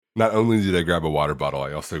Not only did I grab a water bottle,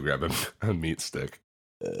 I also grabbed a meat stick.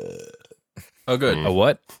 Oh, good. Mm. A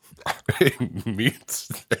what? A meat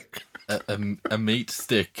stick. A meat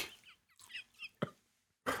stick.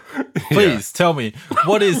 Please tell me,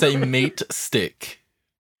 what is a meat stick?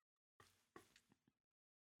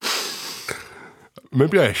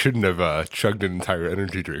 Maybe I shouldn't have chugged an entire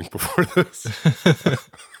energy drink before this.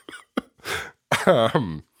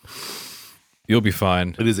 You'll be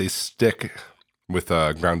fine. It is a stick with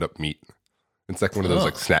ground up meat. It's like one of those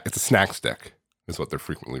like snack. It's a snack stick, is what they're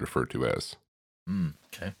frequently referred to as.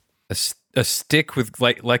 Okay. A stick with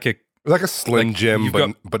like a. Like a Slim Like, Jim,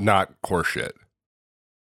 you've but not core shit.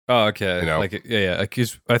 Oh, okay. You know? Like yeah.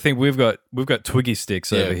 Because I think we've got Twiggy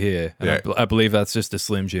sticks over here. And Yeah. I believe that's just a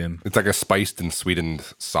Slim Jim. It's like a spiced and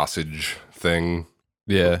sweetened sausage thing.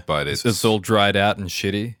 Yeah, But it's all dried out and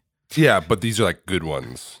shitty. Yeah, but these are like good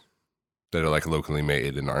ones that are like locally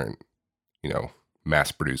made and aren't,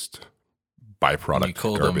 mass produced byproduct You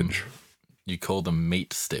call garbage. You call them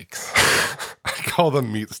meat sticks. I call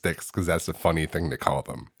them meat sticks because that's a funny thing to call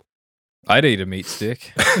them. I'd eat a meat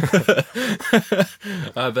stick.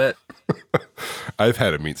 I bet. I've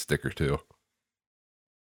had a meat stick or two.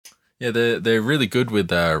 Yeah, they're really good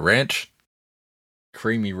with ranch.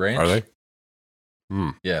 Creamy ranch. Are they?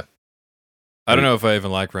 Yeah. I don't know if I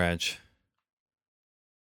even like ranch.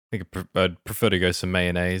 I think I'd prefer to go some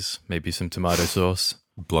mayonnaise, maybe some tomato sauce.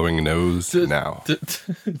 Blowing a nose now.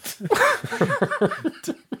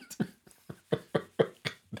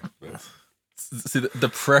 See, the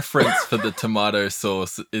preference for the tomato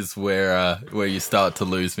sauce is where you start to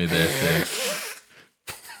lose me there,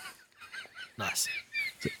 Phil. Nice.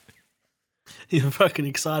 You're fucking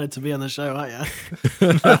excited to be on the show, aren't you?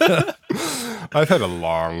 I've had a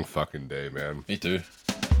long fucking day, man. Me too.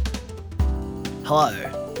 Hello,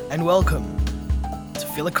 and welcome to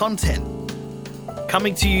Filler Content.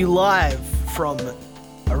 Coming to you live from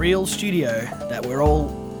a real studio that we're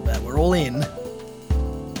all in.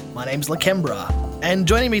 My name's Lakembra, and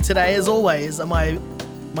joining me today, as always, are my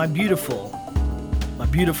beautiful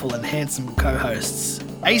and handsome co-hosts.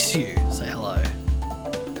 Ace, say hello,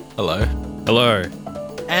 Hello. Hello.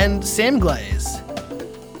 and Sam Glaze,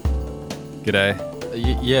 G'day.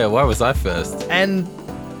 Yeah, why was I first? and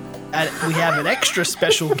we have an extra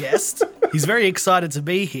special guest. He's very excited to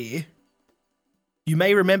be here. You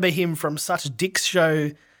may remember him from such Dick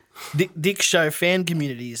Show fan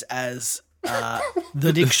communities as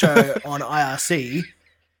the Dick Show on IRC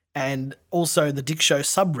and also the Dick Show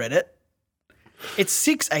subreddit. It's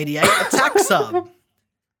 688 Attack Sub.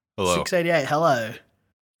 Hello. 688, hello.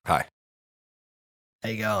 Hi. How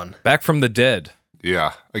you going? Back from the dead.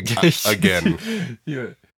 Yeah. Again. Yeah.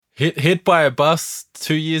 Hit by a bus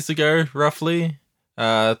 2 years ago, roughly.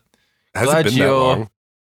 Has Glad it been that you're- long?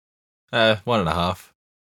 1.5.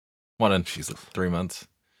 1 and Jesus. 3 months.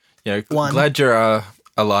 Yeah, One. glad you're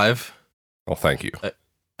alive Well, thank you.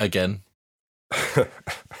 again.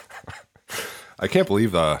 I can't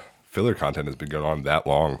believe the filler content has been going on that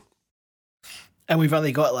long. And we've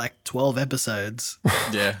only got like 12 episodes.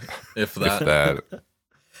 Yeah, if If that. that.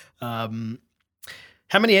 How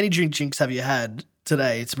many energy drinks have you had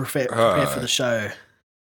today to prepare for the show?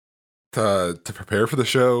 To prepare for the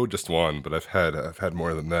show, just one, but I've had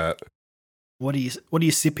more than that. What are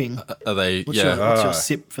you sipping? Are they? What's Yeah, your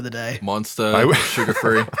sip for the day? Monster, sugar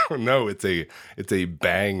free. No, it's a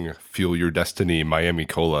Bang Fuel Your Destiny Miami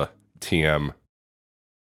Cola TM.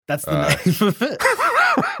 That's the name of it.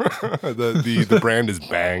 the brand is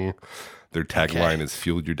Bang. Their tagline is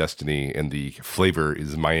Fuel Your Destiny, and the flavor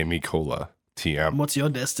is Miami Cola TM. What's your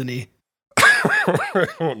destiny? I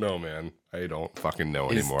don't know, man. I don't fucking know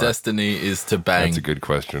His anymore. destiny is to bang. That's a good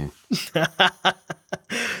question.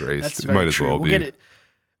 Grace, That's it very might as true. well be.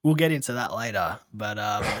 We'll get into that later. But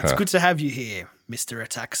it's good to have you here, Mr.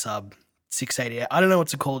 Attack Sub 688. I don't know what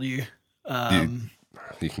to call you.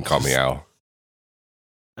 You can call me Al.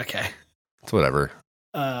 Okay. It's whatever.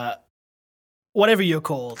 Whatever you're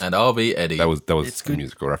called. And I'll be Eddie. That was It's a good.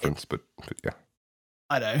 musical reference, but yeah.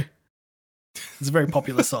 I know. It's a very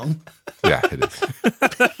popular song. Yeah, it is.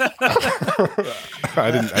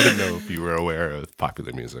 I didn't know if you were aware of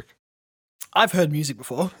popular music. I've heard music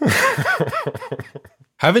before.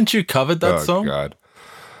 Haven't you covered that Oh song? God,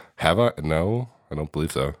 have I? No, I don't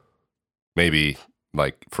believe so. Maybe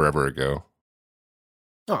like forever ago.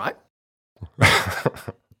 All right.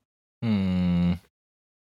 Hmm.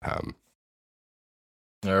 um,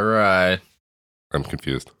 All right. I'm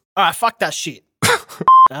confused. All right, fuck that shit.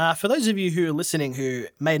 For those of you who are listening who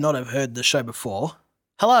may not have heard the show before,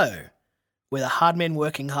 hello. We're the hard men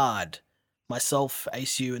working hard. myself,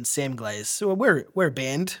 ACU, and Sam Glaze. So we're a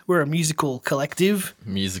band. We're a musical collective.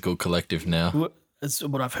 Musical collective now. That's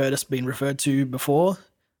what I've heard us being referred to before.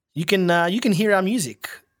 You can hear our music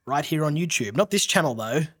right here on YouTube. Not this channel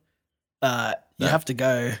though. You have to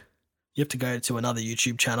go to another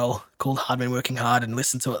YouTube channel called Hard Men Working Hard and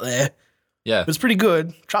listen to it there. Yeah. It's pretty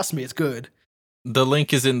good. Trust me, it's good. The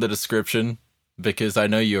link is in the description because I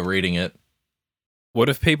know you're reading it. What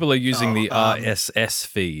if people are using the RSS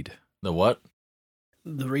feed? The what?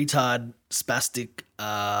 The retard spastic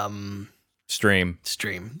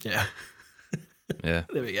Stream. Yeah. Yeah.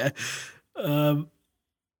 There we go.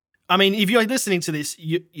 I mean, if you're listening to this,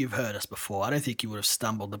 you've heard us before. I don't think you would have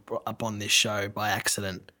stumbled upon this show by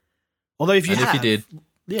accident. Although if you If you did,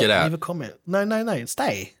 get out. Leave a comment. No,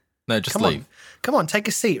 stay. No, just Come leave. on. Come on, take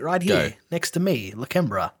a seat right here Go. next to me,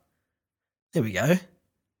 Lakembra. There we go.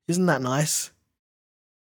 Isn't that nice?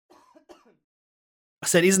 I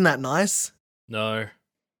said, isn't that nice? No.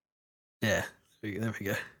 Yeah, there we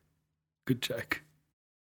go. Good joke.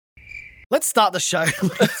 Let's start the show.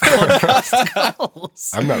 Podcast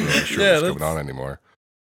goals. I'm not really sure Yeah, what's let's- going on anymore.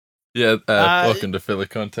 Yeah, welcome to Filler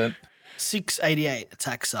Content. 688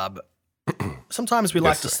 attack sub. Sometimes we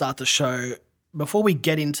like Yes, to sir. start the show before we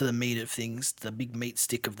get into the meat of things, the big meat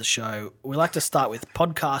stick of the show. We like to start with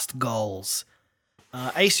podcast goals.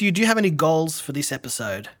 ACU, do you have any goals for this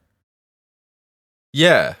episode?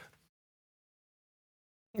 Yeah.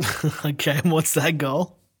 Okay, and what's that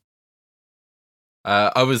goal?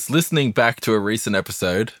 I was listening back to a recent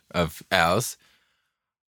episode of ours,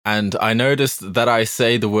 and I noticed that I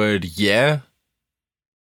say the word yeah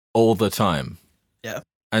all the time. Yeah.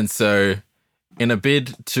 And so, in a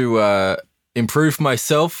bid to improve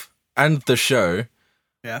myself and the show,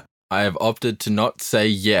 Yeah. I have opted to not say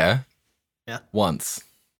yeah, Yeah. once.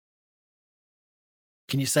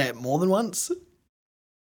 Can you say it more than once?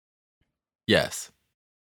 Yes.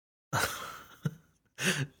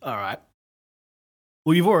 All right.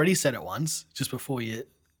 Well, you've already said it once, just before you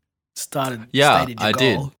stated your I goal.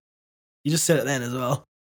 did. You just said it then as well.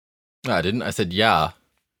 No, I didn't. I said yeah.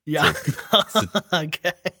 Yeah.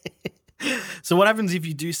 Okay. So what happens if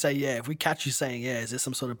you do say yeah? If we catch you saying yeah, is there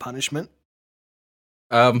some sort of punishment?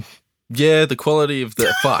 Yeah, the quality of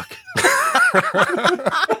the fuck.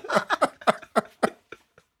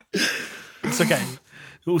 It's okay.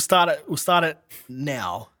 We'll start it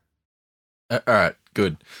now. All right,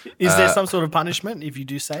 good. Is there some sort of punishment if you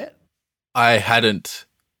do say it? I hadn't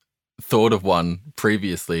thought of one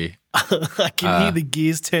previously. I can hear the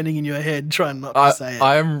gears turning in your head trying not to say it.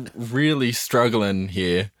 I'm really struggling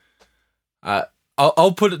here.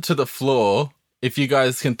 I'll put it to the floor if you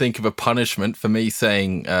guys can think of a punishment for me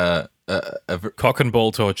saying Cock and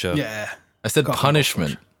ball torture. Yeah. I said Cock and ball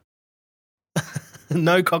punishment.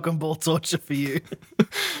 No cock and ball torture for you.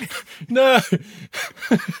 No,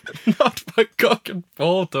 not my cock and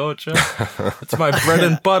ball torture. It's my bread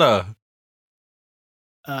and butter.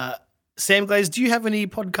 Sam Glaze, do you have any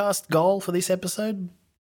podcast goal for this episode?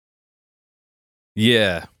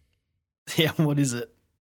 Yeah. Yeah, what is it?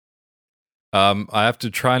 I have to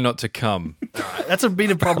try not to come. All right, that's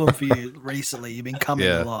been a problem for you recently. You've been coming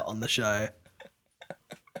Yeah. a lot on the show.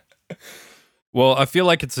 Well, I feel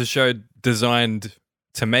like it's a show designed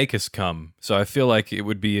to make us come. So I feel like it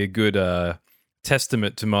would be a good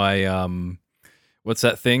testament to my what's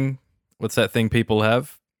that thing? What's that thing people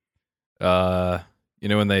have? You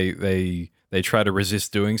know, when they try to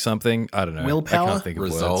resist doing something. I don't know. Willpower? I can't think of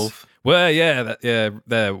Resolve. words. Well, yeah,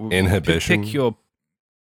 there. Inhibition? Pick your.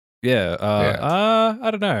 Yeah.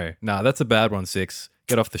 I don't know. Nah, that's a bad one. 6.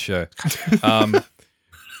 Get off the show.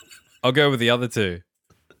 I'll go with the other two.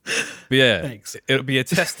 But yeah, Thanks. it'll be a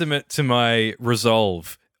testament to my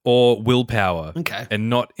resolve or willpower, Okay. and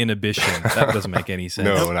not inhibition. That doesn't make any sense.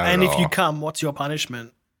 No, not And at if you all. come, what's your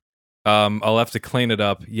punishment? I'll have to clean it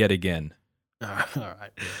up yet again. All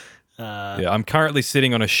right. Yeah, I'm currently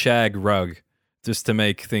sitting on a shag rug just to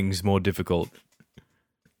make things more difficult.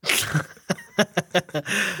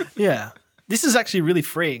 Yeah. This is actually really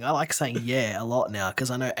freeing. I like saying yeah a lot now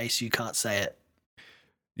because I know Ace, you can't say it.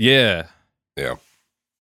 Yeah. Yeah.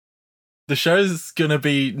 The show's gonna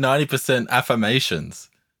be 90% affirmations.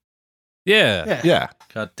 Yeah. Yeah. Yeah.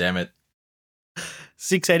 God damn it.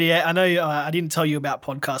 688. I know I didn't tell you about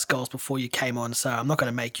podcast goals before you came on, so I'm not going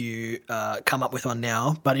to make you come up with one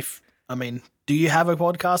now. But do you have a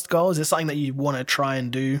podcast goal? Is there something that you want to try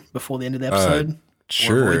and do before the end of the episode?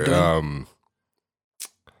 Sure. avoid doing?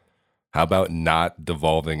 How about not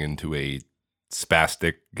devolving into a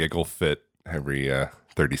spastic giggle fit every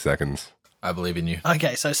 30 seconds? I believe in you.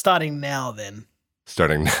 Okay, so starting now then.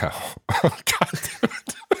 Starting now. God damn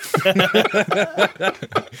it.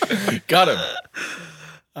 Got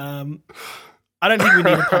him. I don't think we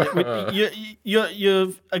need to punish. You're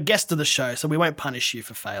a guest of the show, so we won't punish you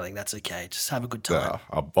for failing. That's okay. Just have a good time.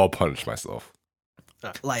 I'll punish myself.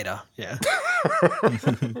 Later, yeah.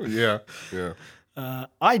 Yeah.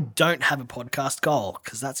 I don't have a podcast goal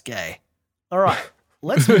because that's gay. All right,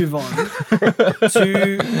 let's move on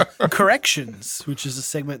to corrections, which is a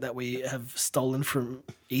segment that we have stolen from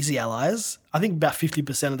Easy Allies. I think about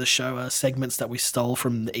 50% of the show are segments that we stole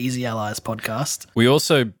from the Easy Allies podcast. We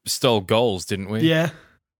also stole goals, didn't we? Yeah.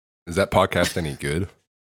 Is that podcast any good?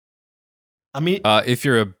 I mean, If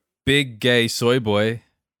you're a big gay soy boy,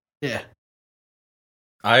 yeah.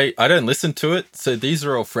 I don't listen to it, so these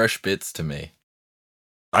are all fresh bits to me.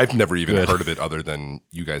 I've never even Good. heard of it other than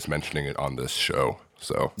you guys mentioning it on this show.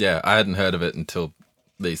 So Yeah, I hadn't heard of it until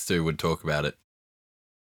these two would talk about it.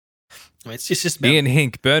 I mean, it's just about, Ian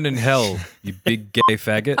Hink, burn in hell, you big gay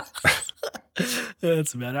faggot.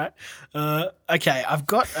 that's about right. Okay, I've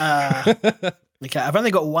got. Okay, I've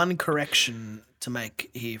only got one correction to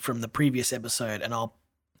make here from the previous episode, and I'll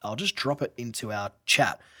just drop it into our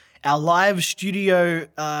chat. Our live studio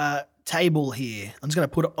table here. I'm just going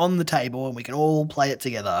to put it on the table, and we can all play it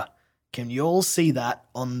together. Can you all see that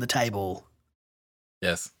on the table?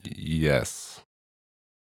 Yes. yes.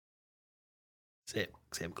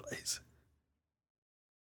 Sam Glaze.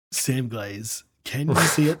 Sam Glaze. Can you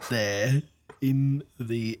see it there in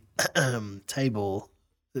the table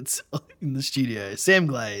that's in the studio? Sam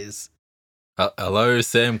Glaze. Hello,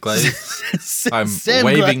 Sam Glaze. I'm Sam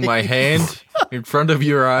waving Glaze. my hand in front of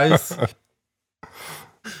your eyes.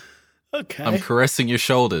 Okay. I'm caressing your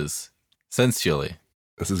shoulders sensually.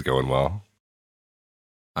 This is going well.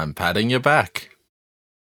 I'm patting your back.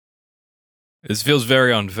 This feels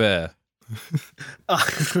very unfair.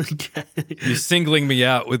 Okay. You're singling me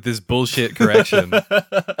out with this bullshit correction.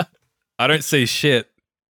 I don't see shit.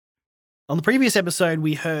 On the previous episode,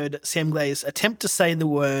 we heard Sam Glaze attempt to say the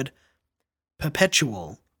word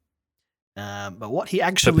perpetual. But what he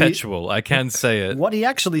actually Perpetual. I can say it. What he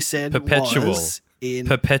actually said Perpetual. was in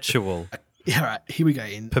Perpetual. Yeah, right. Here we go.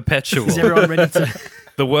 In Perpetual. Is everyone ready to?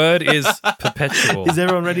 The word is perpetual. Is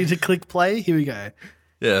everyone ready to click play? Here we go.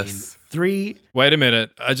 Yes. 3. Wait a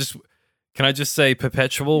minute. Can I just say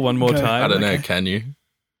perpetual one more Go. time? I don't know, Okay. can you?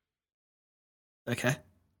 Okay.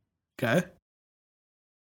 Go.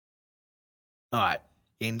 All right.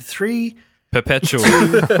 In 3, Perpetual.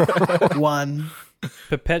 1.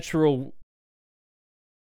 Perpetual.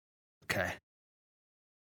 Okay.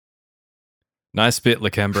 Nice bit,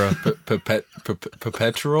 Lakembra.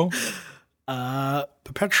 Perpetual?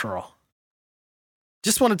 Perpetual.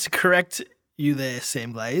 Just wanted to correct you there,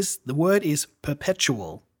 Sam Glaze. The word is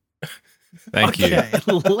perpetual. Thank you. Okay,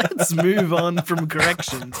 let's move on from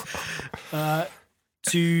corrections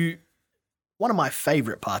to one of my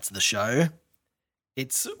favorite parts of the show.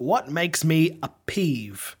 It's what makes me a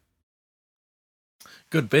peeve,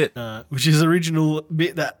 Good bit. which is original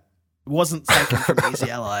bit that wasn't taken from Easy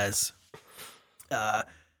Allies.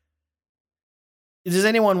 Does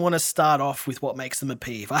anyone want to start off with what makes them a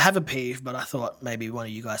peeve? I have a peeve, but I thought maybe one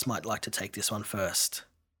of you guys might like to take this one first.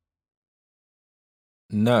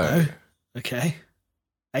 No. Okay.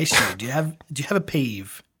 Aishu, do you have a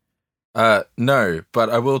peeve? No, but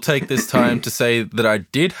I will take this time to say that I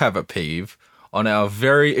did have a peeve on our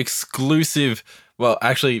very exclusive, well,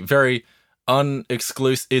 actually very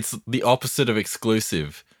unexclusive. It's the opposite of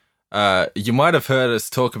exclusive. You might have heard us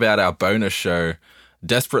talk about our bonus show,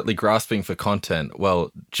 Desperately Grasping for Content.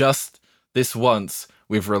 Well, just this once,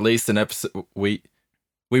 we've released an episode. We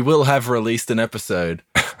will have released an episode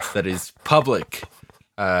that is public,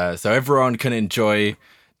 so everyone can enjoy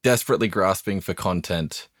Desperately Grasping for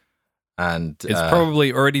Content. And It's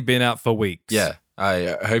probably already been out for weeks. yeah,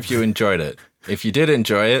 I hope you enjoyed it. If you did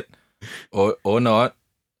enjoy it, or not,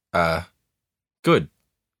 good,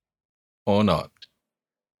 or not.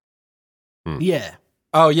 Yeah.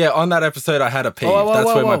 Oh yeah, on that episode I had a peeve. Whoa, That's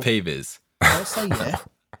where my whoa. peeve is. I'll say yeah.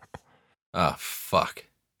 Oh fuck.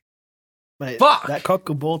 Mate, Fuck! that cock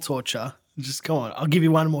or ball torture. Just come on. I'll give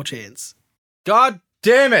you one more chance. God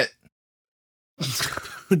damn it.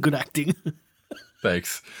 Good acting.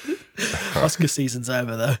 Thanks. Oscar season's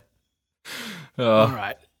over, though. Oh, All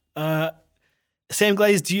right. Sam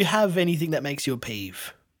Glaze, do you have anything that makes you a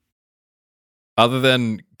peeve? Other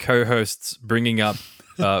than co-hosts bringing up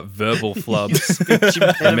verbal flubs Speech and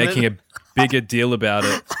impediment? making a bigger deal about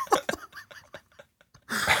it.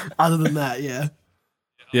 Other than that, yeah.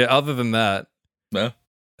 Yeah, other than that, no.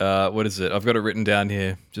 what is it? I've got it written down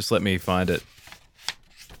here. Just let me find it.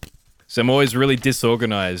 So I'm always really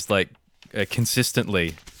disorganized, like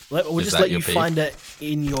consistently. We'll Is just that let your you peeve? find it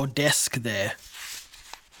in your desk there,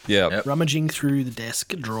 Yeah. Yep. rummaging through the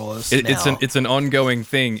desk drawers. It's an ongoing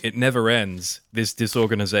thing. It never ends. This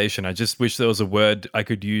disorganization. I just wish there was a word I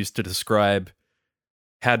could use to describe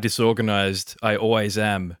how disorganized I always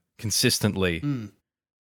am consistently.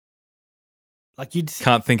 Like you'd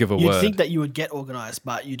Can't think of a you'd word. think that you would get organized,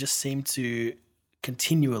 but you just seem to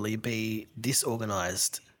continually be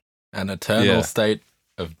disorganized. An eternal Yeah. state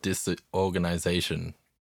of disorganization.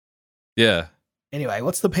 Yeah. Anyway,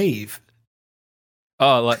 what's the peeve?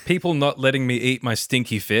 Oh, like people not letting me eat my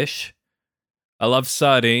stinky fish. I love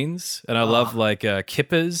sardines and I love like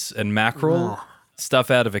kippers and mackerel, stuff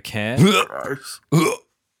out of a can.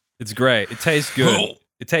 It's great. It tastes good.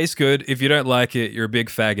 It tastes good. If you don't like it, you're a big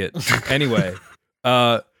faggot. Anyway,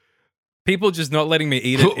 people just not letting me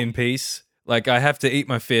eat it in peace. Like I have to eat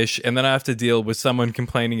my fish, and then I have to deal with someone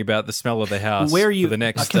complaining about the smell of the house. Where are you? For the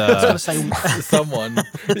next? I was going to say Someone.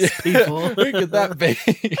 people. Who could that be?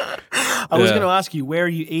 I was Yeah. going to ask you, where are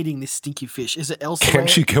you eating this stinky fish? Is it elsewhere?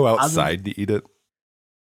 Can't you go other- outside to eat it?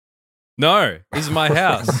 No, this is my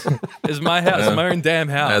house. This is my house. Yeah. My own damn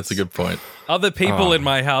house. That's a good point. Other people Oh. in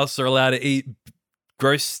my house are allowed to eat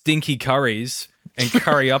gross, stinky curries and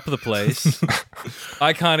curry up the place.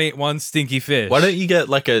 I can't eat one stinky fish. Why don't you get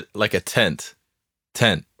like a tent,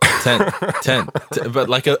 but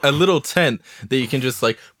like a little tent that you can just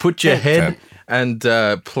like put your head and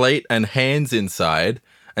plate and hands inside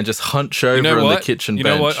and just hunch over You know on what? the kitchen You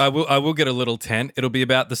bench. know what? I will get a little tent. It'll be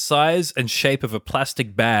about the size and shape of a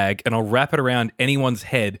plastic bag, and I'll wrap it around anyone's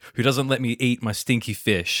head who doesn't let me eat my stinky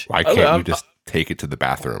fish. Why can't you just take it to the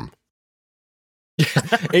bathroom?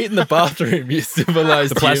 Eat in the bathroom, you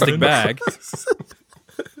civilized The plastic human. bag.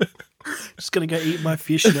 Just going to go eat my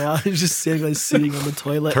fish now. Just sitting on the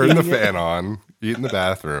toilet. Turn the eating it. fan on, eat in the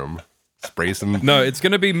bathroom, spray some. No, it's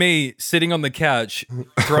going to be me sitting on the couch,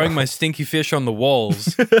 throwing my stinky fish on the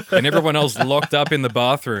walls, and everyone else locked up in the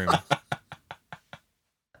bathroom.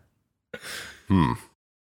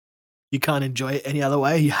 You can't enjoy it any other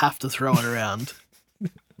way. You have to throw it around.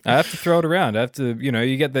 I have to throw it around. I have to,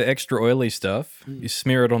 you get the extra oily stuff. You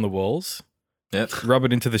smear it on the walls, Yep. rub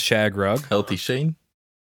it into the shag rug. Healthy sheen.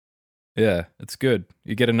 Yeah, it's good.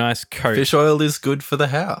 You get a nice coat. Fish oil is good for the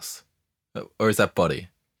house. Or is that body?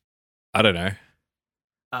 I don't know.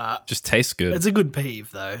 Uh, Just tastes good. it's a good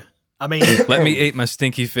peeve, though. I mean, Let me eat my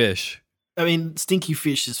stinky fish. stinky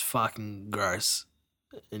fish is fucking gross,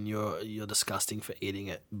 and you're disgusting for eating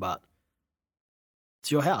it. But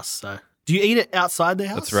it's your house, so do you eat it outside the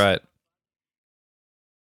house? That's right.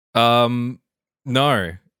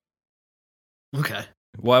 No. Okay.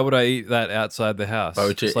 Why would I eat that outside the house? Why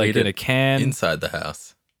would you it's like eat in it a can Inside the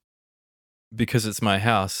house. because it's my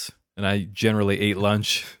house and I generally eat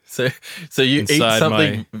lunch So you eat inside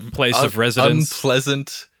something my place of residence.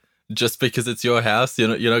 unpleasant just because it's your house. You're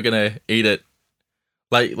not gonna eat it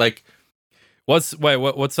like What's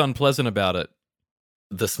unpleasant about it?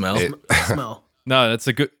 the smell. Smell. No, it's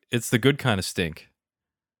the good kind of stink.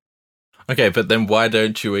 Okay, but then why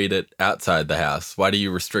don't you eat it outside the house? Why do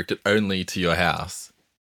you restrict it only to your house?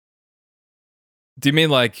 Do you mean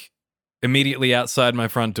like immediately outside my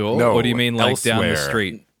front door? No, or do you mean like down the elsewhere.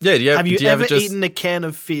 street? Yeah, do you Have you do you ever just eaten a can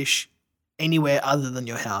of fish anywhere other than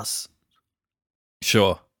your house?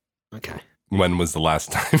 Sure. Okay. When was the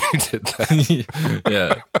last time you did that?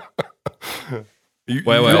 Yeah. You,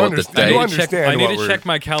 Wait, you wait. understand- I you need to understand I need what to we're- check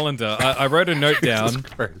my calendar. I wrote a note down.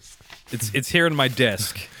 Christ. It's here in my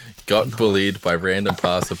desk. Got bullied by random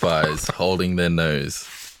passerbys holding their nose.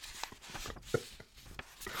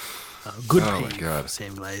 Good Oh my peeve, God.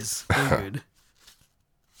 Sam Glaze. Very good.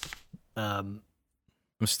 I'm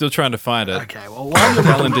still trying to find it. Okay, well, while you're,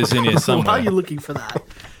 Calendar's in here somewhere. while you're looking for that,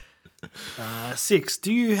 6,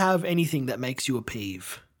 do you have anything that makes you a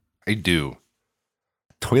peeve? I do.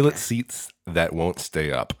 Toilet seats that won't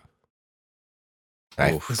stay up.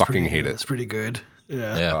 I Oof. That's fucking pretty hate good. it. That's pretty good.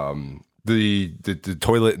 Yeah. Yeah. The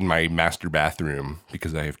toilet in my master bathroom,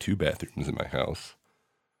 because I have 2 bathrooms in my house.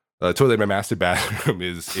 The toilet in my master bathroom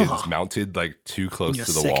is mounted like too close In your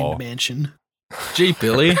to the second wall. mansion. Gee,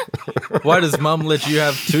 Billy, why does Mum let you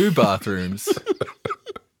have 2 bathrooms?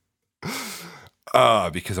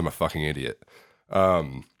 Because I'm a fucking idiot.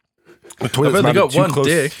 The I've toilet's only mounted got too one close-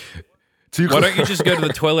 dick. too Why close- don't you just go to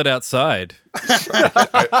the toilet outside?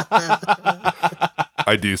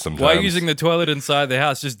 I do sometimes. Why are you using the toilet inside the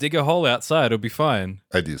house? Just dig a hole outside. It'll be fine.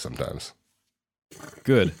 I do sometimes.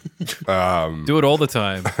 Good. Um, Do it all the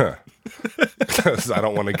time. because I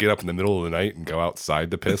don't want to get up in the middle of the night and go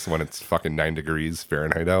outside to piss when it's fucking 9 degrees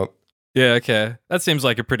Fahrenheit out. Yeah, okay. That seems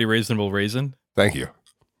like a pretty reasonable reason. Thank you.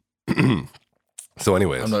 So,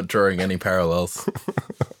 anyways, I'm not drawing any parallels.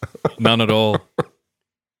 None at all.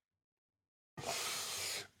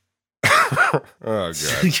 Oh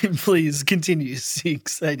god. Please continue.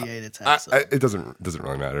 688 attacks. It doesn't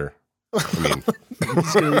really matter. I mean,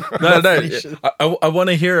 No, finish it. I want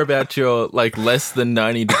to hear about your like less than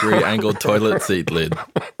 90-degree angled toilet seat lid.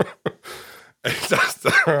 it's just,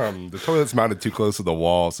 the toilet's mounted too close to the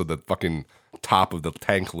wall, so the fucking top of the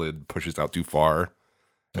tank lid pushes out too far,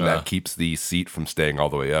 and that keeps the seat from staying all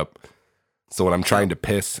the way up. So when I'm trying to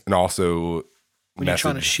piss and also When you're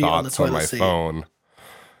trying to message shit on the thoughts on toilet my seat. phone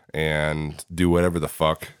and do whatever the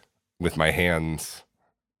fuck with my hands,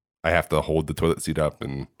 I have to hold the toilet seat up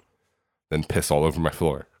and then piss all over my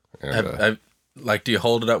floor. And, Do you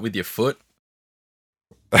hold it up with your foot?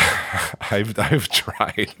 I've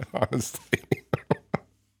tried, honestly.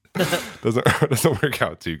 doesn't work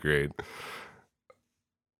out too great.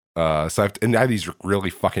 So I have these really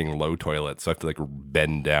fucking low toilets, so I have to like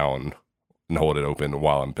bend down and hold it open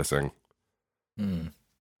while I'm pissing. Mm.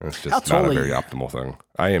 It's How just tall not a are very you? optimal thing.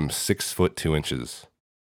 I am 6 foot 2 inches.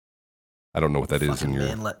 I don't know what that is in Fucking your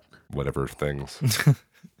manlet. whatever things.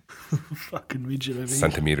 Fucking midget over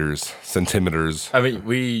here. Centimeters. I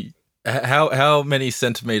mean, how many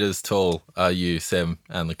centimeters tall are you, Sam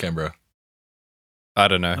and Lakembra? I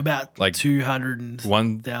don't know. About Like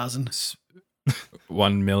 200,000.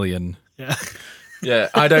 1 million. Yeah. Yeah,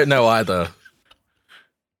 I don't know either.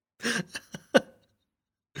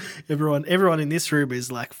 Everyone in this room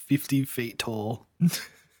is like 50 feet tall. It's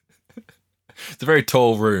a very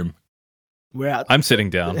tall room. We're out. I'm sitting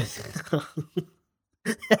down.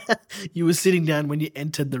 You were sitting down when you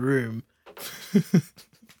entered the room.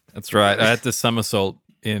 That's right. I had to somersault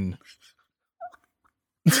in.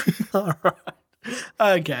 All right.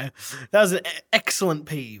 Okay. That was an excellent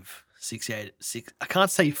peeve. 688. I can't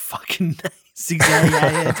say your fucking name.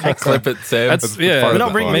 688 attacks. Clip it, Sam. That's part yeah. of We're the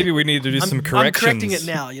not bringing. fun. Maybe we need to do some I'm corrections. correcting it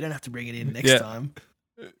now. You don't have to bring it in next Yeah. time.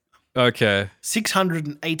 Okay.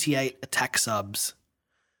 688 attack subs.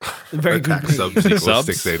 Very good Attack subs peeve. equals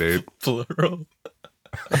Subs? 688. Plural.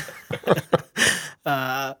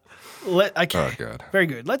 Okay. Oh god. Very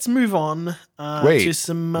good. Let's move on Wait, to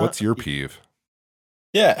some. What's your peeve?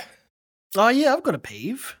 Yeah. Oh yeah, I've got a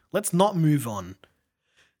peeve. Let's not move on.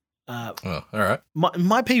 Oh, all right.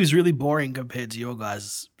 My peeve is really boring compared to your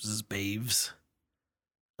guys' peeves.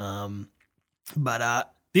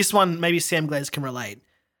 But this one maybe Sam Glaze can relate.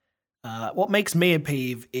 What makes me a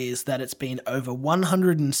peeve is that it's been over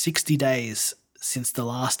 160 days since the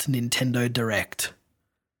last Nintendo Direct.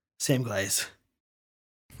 Sam Glaze.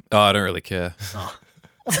 Oh, I don't really care. Oh.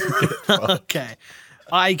 Okay.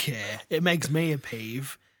 I care. It makes me a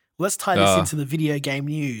peeve. Let's tie this into the video game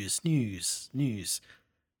news.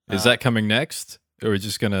 Is that coming next? Or are we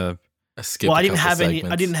just gonna? Well, I didn't have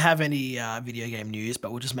any video game news,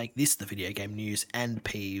 but we'll just make this the video game news and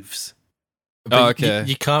peeves. But Oh, okay.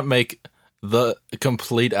 You can't make the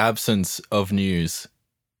complete absence of news.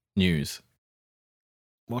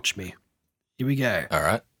 Watch me. Here we go. All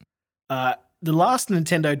right. The last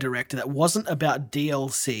Nintendo Direct that wasn't about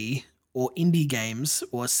DLC or indie games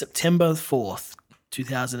was September 4th,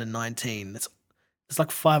 2019. It's like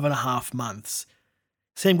 5.5 months.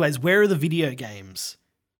 Same ways, where are the video games?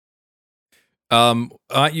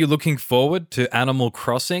 Aren't you looking forward to Animal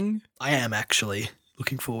Crossing? I am actually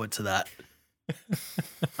looking forward to that.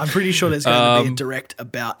 I'm pretty sure there's going to be a direct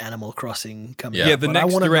about Animal Crossing coming Yeah. Yeah, up, the but I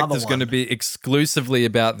next want direct another is going to one. be exclusively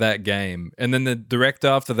about that game. And then the direct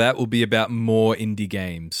after that will be about more indie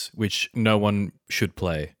games, which no one should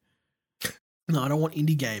play. No, I don't want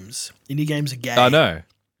indie games. Indie games are gay. Oh, no.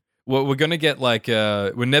 Well, we're going to get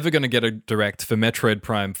we're never going to get a direct for Metroid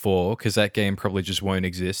Prime 4 because that game probably just won't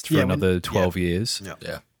exist for Yeah, another 12 years. Yeah.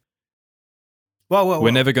 Yeah. Whoa.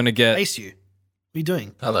 We're never going to get. Ace you. What are you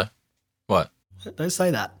doing? Hello. What? Don't say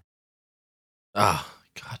that. Ah,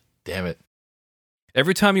 god damn it.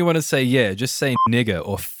 Every time you want to say yeah, just say nigger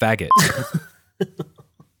or faggot.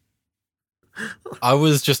 I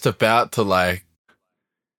was just about to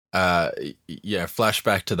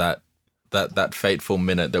flashback to that fateful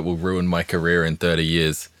minute that will ruin my career in 30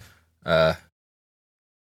 years. Never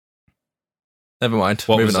mind.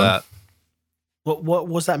 What Moving was on. that? What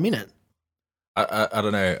was that minute? I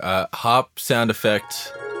don't know. Harp sound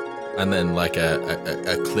effect, and then like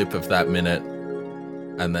a clip of that minute,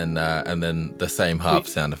 and then the same harp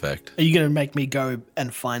sound effect. Are you going to make me go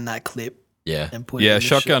and find that clip Yeah. and put it Yeah, in the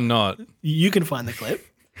shotgun not. You can find the clip.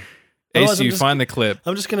 Otherwise, Ace, I'm you just- find the clip.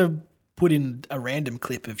 I'm just going to put in a random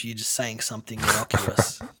clip of you just saying something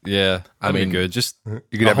innocuous. Yeah, I that'd mean, be good. Just You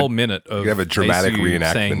could a have whole minute of could have a dramatic Ace, you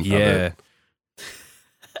reenactment saying of yeah. it.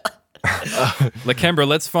 Lakembra,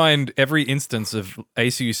 let's find every instance of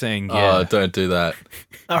ACU saying yeah. Oh, don't do that.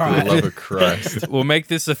 All For the right. love of Christ. We'll make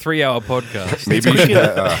this a 3-hour podcast. Maybe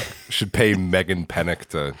you should pay Megan Pennick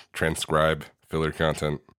to transcribe filler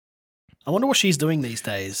content. I wonder what she's doing these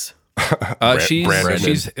days. She's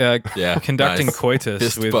Brandon. Yeah, conducting nice. coitus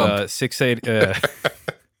Fist with bump. 6'8".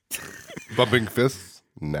 Bumping fists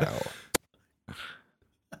now.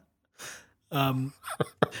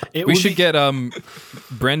 It We would should be- get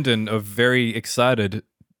Brendan of Very Excited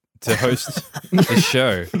to host the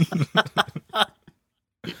show.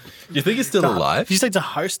 Do you think he's still alive? Did you say to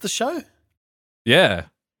host the show? Yeah,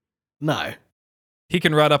 No. he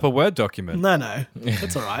can write up a Word document. No.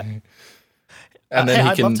 That's all right. And then Hey, he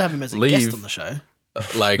I'd can love to have him as a leave. guest on the show.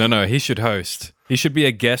 Like No, he should host. He should be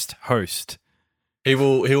a guest host. he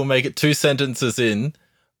will make it 2 sentences in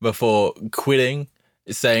before quitting,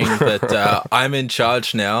 saying that I'm in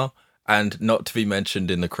charge now and not to be mentioned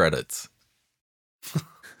in the credits.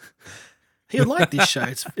 He would like this show.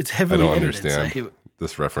 It's heavily I don't edited. So understand.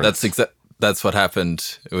 This reference. That's what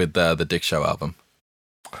happened with the Dick Show album.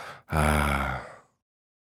 Ah.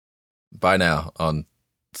 Buy now on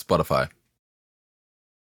Spotify.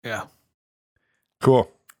 yeah.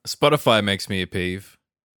 Cool. Spotify makes me a peeve.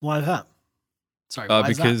 Why is that? Sorry. Why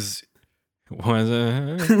is that? Because why is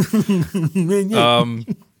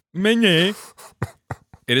that? Menu.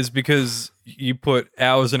 It is because you put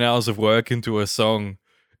hours and hours of work into a song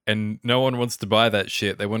and no one wants to buy that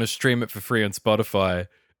shit. They want to stream it for free on Spotify,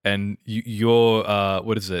 and your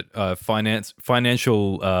what is it?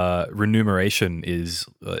 Financial remuneration is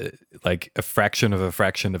like a fraction of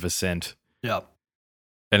a cent. Yeah.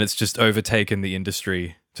 And it's just overtaken the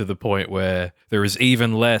industry to the point where there is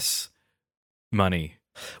even less money.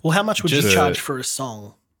 Well, how much would you Just- charge for a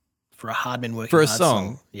song? For a Hardman working For a hard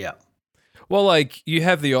song? Yeah. Well, like you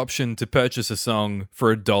have the option to purchase a song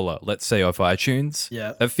for $1, let's say off iTunes.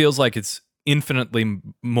 Yeah. That feels like it's infinitely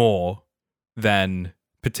more than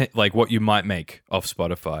like what you might make off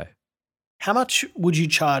Spotify. How much would you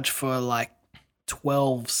charge for like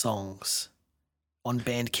 12 songs on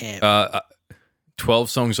Bandcamp? 12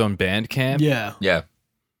 songs on Bandcamp. Yeah. Yeah.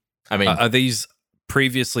 I mean, Are these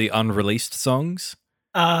previously unreleased songs?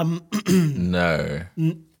 no.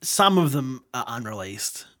 Some of them are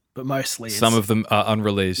unreleased, but mostly it's, Some of them are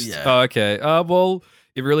unreleased. Yeah. Oh, okay. Well,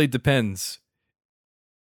 it really depends.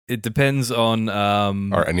 It depends on.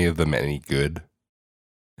 Are any of them any good?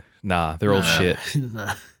 Nah, they're all Nah. shit.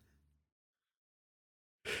 Nah.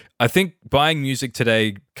 I think buying music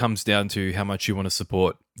today comes down to how much you want to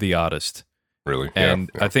support the artist. Really?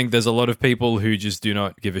 And Yeah. I think there's a lot of people who just do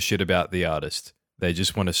not give a shit about the artist. They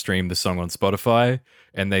just want to stream the song on Spotify,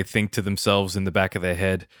 and they think to themselves in the back of their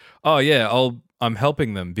head, "Oh yeah, I'm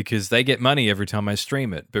helping them because they get money every time I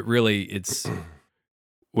stream it." But really,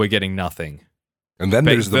 we're getting nothing. And then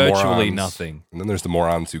But there's the virtually morons. nothing. And then there's the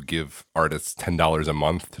morons who give artists $10 a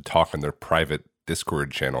month to talk on their private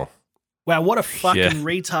Discord channel. Wow, what a fucking Yeah.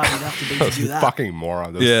 retard you'd have to be to Those do that. fucking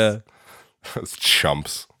morons. Those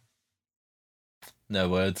chumps. No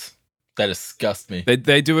words. They disgust me.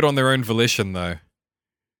 They do it on their own volition, though.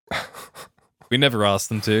 We never asked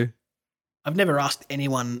them to. I've never asked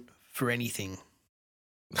anyone for anything.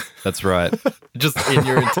 That's right. Just in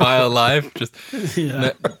your entire life, just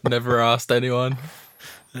Yeah, never asked anyone.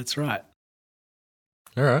 that's right.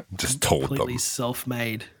 All right. Just told Completely them.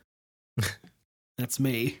 self-made. That's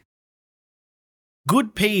me.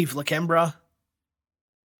 Good peeve, Lakembra.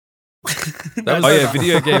 That was- Oh, yeah,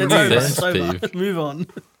 video game It's over, news. it's over. Peeve. Move on.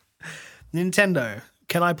 Nintendo,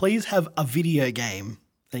 can I please have a video game?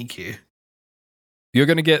 Thank you. You're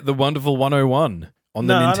going to get the Wonderful 101 on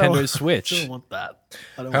the No, I don't- Nintendo I Switch. don't want that.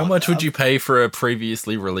 I don't How want much would that. you pay for a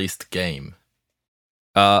previously released game?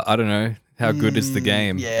 I don't know. How good is the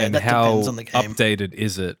game? yeah, and that how depends on the game. updated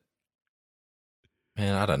is it?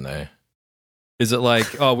 Man, I don't know. Is it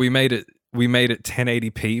like, oh, we made it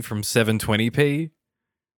 1080p from 720p?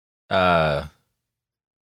 I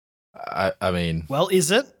mean, Well, is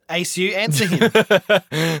it? Ace, you answer him.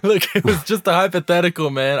 look, it was just a hypothetical,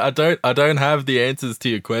 man. I don't have the answers to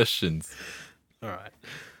your questions. All right.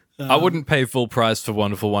 I wouldn't pay full price for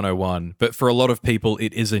Wonderful 101, but for a lot of people,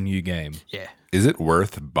 it is a new game. Yeah. Is it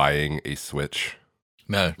worth buying a Switch?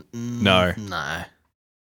 No, No. No.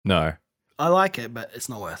 No. I like it, but it's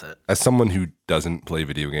not worth it. As someone who doesn't play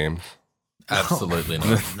video games, absolutely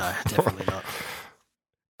not. No, definitely not.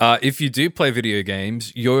 If you do play video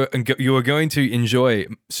games, you are going to enjoy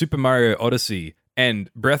Super Mario Odyssey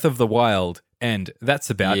and Breath of the Wild, and that's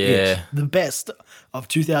about it. Yeah, The best of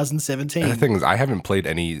 2017. and the thing is, I haven't played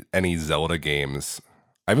any Zelda games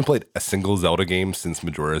I haven't played a single Zelda game since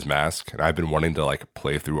Majora's Mask, and I've been wanting to like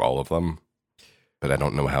play through all of them, but I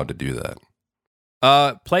don't know how to do that.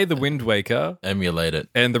 Play the Wind Waker, Emulate it.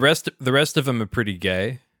 and the rest of them are pretty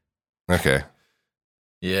gay. Okay.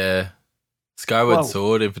 Yeah. Skyward Whoa.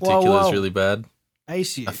 Sword in particular Whoa. is really bad.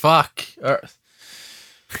 Ace you. Fuck.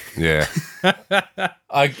 Yeah.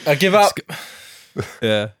 I give up.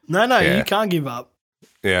 Yeah. No, Yeah. you can't give up.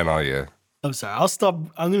 Yeah, no, yeah. I'm sorry.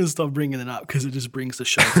 I'm going to stop bringing it up because it just brings the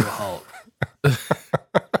show to a halt.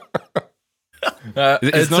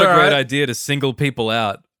 It's not a all great right. idea to single people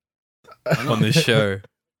out on this show.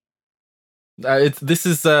 This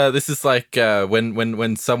is like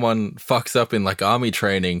when someone fucks up in like army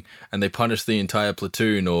training and they punish the entire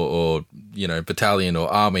platoon or battalion or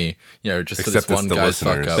army, just Except for this it's one the guy's fuck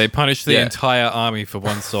listeners. up. They punish the Yeah. entire army for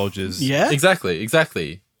one soldier's Yeah?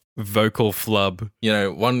 Exactly. vocal flub.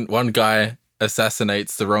 One guy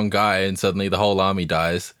assassinates the wrong guy and suddenly the whole army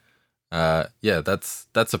dies. That's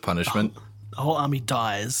a punishment. The whole army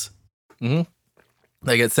dies.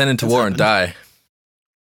 They get sent into That's war and happened. die.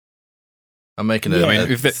 I'm making Yeah. a, I mean,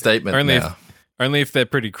 a if they- statement only now. Only if they're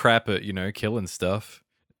pretty crap at, killing stuff.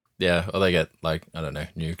 Yeah, or they get like, I don't know,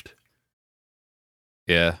 nuked.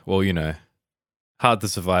 Yeah, well, hard to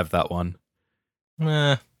survive that one.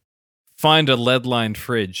 Eh. Find a lead-lined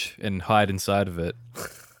fridge and hide inside of it.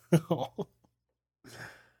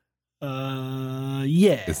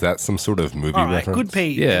 Yeah. Is that some sort of movie All right, reference? good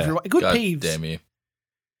peeve. Yeah. everyone. Good God peeves. damn you.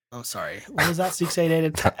 I'm sorry. What was that?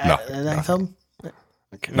 688 Nothing.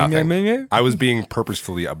 Okay. Nothing. I was being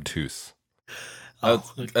purposefully obtuse. Oh,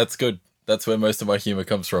 That's good. That's where most of my humor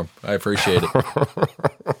comes from. I appreciate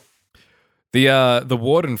it. The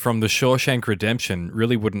warden from the Shawshank Redemption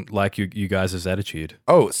really wouldn't like you guys' attitude.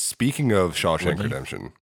 Oh, speaking of Shawshank Wouldn't he?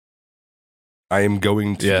 Redemption, I am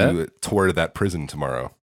going to Yeah? tour that prison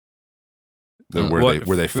tomorrow. Where What-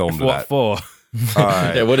 they filmed what that. for?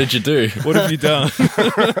 Yeah, what did you do? What have you done?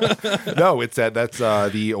 No, that's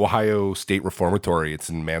the Ohio State Reformatory. It's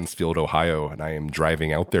in Mansfield, Ohio, and I am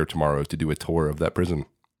driving out there tomorrow to do a tour of that prison.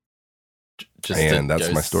 Just And to that's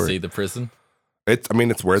go my story. See the prison. It's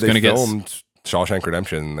where It's they gonna get filmed Shawshank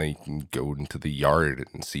Redemption. They can go into the yard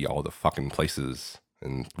and see all the fucking places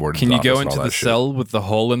and warden's Can you office go and into all the that shit. cell with the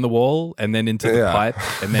hole in the wall and then into the Yeah.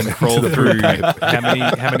 pipe and then crawl the through pipe.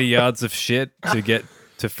 how many yards of shit to get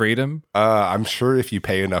to freedom? I'm sure if you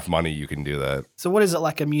pay enough money, you can do that. So what is it,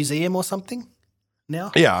 like a museum or something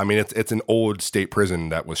now? Yeah, I mean it's an old state prison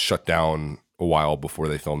that was shut down a while before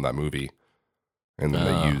they filmed that movie, and then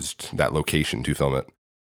Ah. they used that location to film it.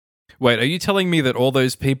 Wait, are you telling me that all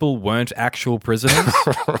those people weren't actual prisoners?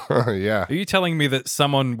 Yeah, Are you telling me that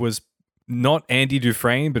someone was not Andy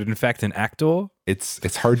Dufresne, but in fact an actor? it's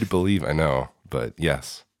hard to believe, I know, but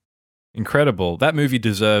yes. Incredible. That movie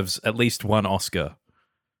deserves at least one Oscar.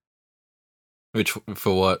 Which,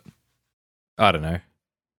 for what? I don't know.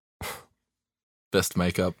 Best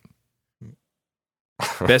makeup?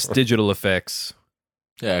 Best digital effects.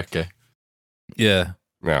 Yeah, okay. Yeah.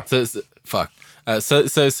 Yeah. Fuck.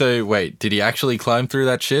 So wait, did he actually climb through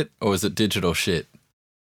that shit? Or was it digital shit?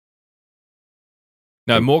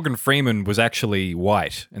 No, Morgan Freeman was actually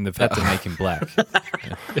white, and they've had to make him black.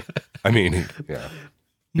 I mean, yeah,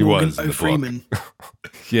 he Morgan was in the book. Freeman.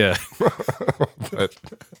 Yeah. But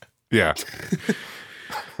yeah,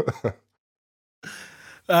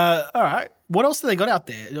 All right. What else do they got out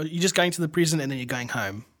there? You're just going to the prison and then you're going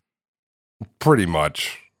home. pretty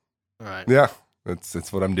much. All right. Yeah,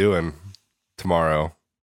 that's what I'm doing tomorrow.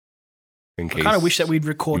 In I case kind of wish that we'd you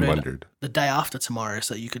recorded wondered. the day after tomorrow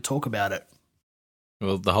so that you could talk about it.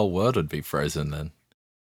 Well, the whole world would be frozen then.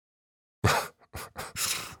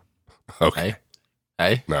 Okay,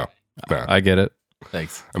 Hey? no, no. I get it.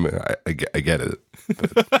 Thanks. I mean, I get it.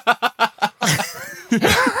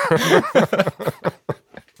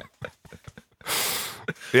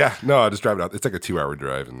 Yeah, no, I just drive it out. It's like a 2-hour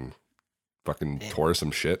drive and fucking tour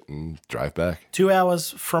some shit and drive back 2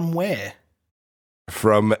 hours from where?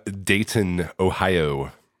 from Dayton,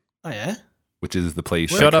 Ohio, Oh, yeah. which is the place.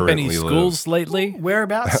 Shut I up any currently live. schools lately?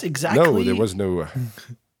 Whereabouts exactly? No, there was no.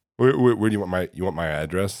 Where do you want my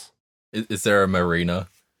address? Is there a marina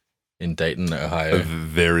in Dayton, Ohio?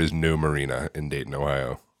 There is no marina in Dayton,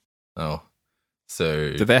 Ohio. Oh.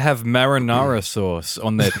 So Do they have marinara sauce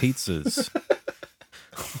on their pizzas?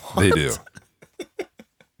 They do.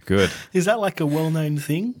 Good. Is that like a well-known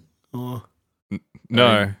thing? Or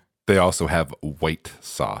No. They also have white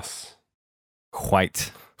sauce.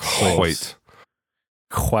 White. White.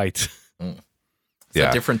 White. is Yeah.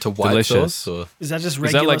 that different to white Delicious. sauce? Or? is that just Is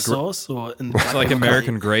that regular like sauce? Or It's like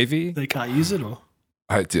American gravy. They can't use it, or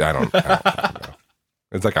I don't know.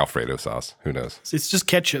 It's like Alfredo sauce. Who knows? So it's just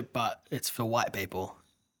ketchup, but it's for white people.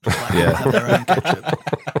 White people have their own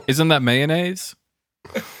ketchup. Isn't that mayonnaise?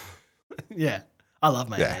 Yeah, I love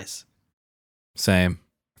mayonnaise. Same.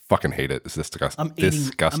 Fucking hate it. It's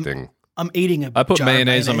disgusting. I'm eating a I put jar of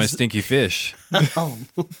mayonnaise on my stinky fish. Oh.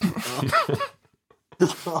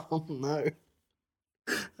 Oh, no.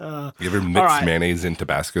 You ever mix right. mayonnaise in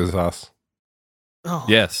Tabasco sauce? Oh.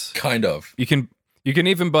 Yes. Kind of. You can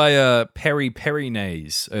even buy a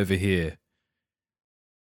peri-peri-naise over here.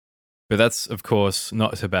 But that's, of course,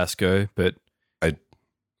 not Tabasco, but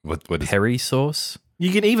What is peri sauce?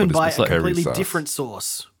 You can even What is buy this, a like, curry completely sauce? different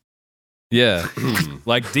sauce. Yeah.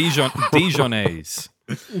 Like Dijonaise.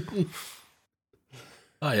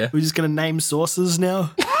 Oh yeah. We're just going to name sauces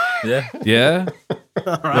now. Yeah. Yeah? All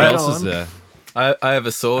right, What go else is on. there? I have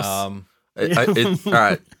a sauce. All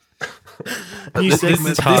right. New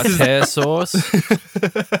segment. Tartare sauce?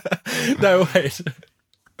 No, wait.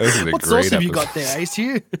 This is a What great sauce have you episode. got there,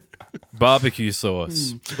 ACU? Barbecue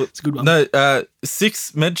sauce. It's a good one. No,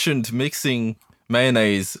 Six mentioned mixing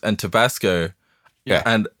mayonnaise and Tabasco. Yeah.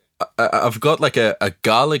 And I've got like a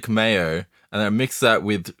garlic mayo, and I mix that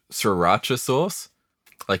with sriracha sauce,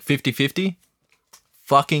 like 50-50.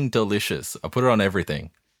 Fucking delicious. I put it on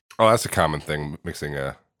everything. Oh, that's a common thing, mixing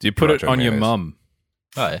a... Do you put it Sriracha on your mayonnaise. mum?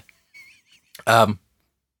 Oh, yeah.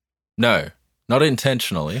 No, not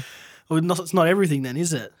intentionally. Well, it's not everything then,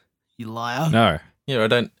 is it? You liar. No. You know, I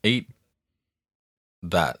don't eat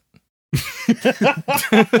that.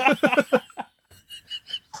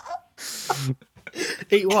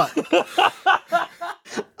 Eat what?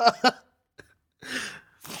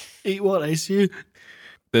 Eat what, ACU?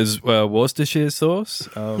 There's Worcestershire sauce.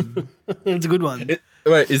 It's a good one.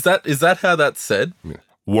 Wait, is that how that's said?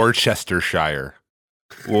 Worcestershire.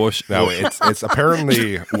 No, it's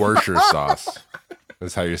apparently Worcestershire sauce.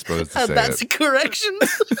 That's how you're supposed to say That's it. a correction.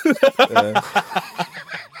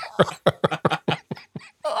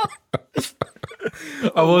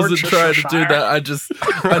 I wasn't trying to do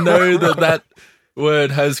that. I know that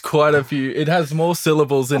word has quite a few. It has more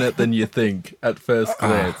syllables in it than you think at first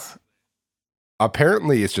glance.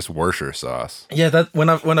 Apparently, it's just Worcestershire sauce. Yeah, that when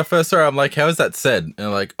I first saw it, I'm like, how is that said? And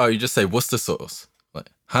I'm like, oh, you just say Worcester sauce. Like,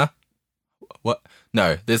 huh? What?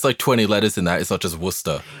 No, there's like 20 letters in that. It's not just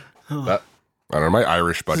Worcester. But, I don't know. My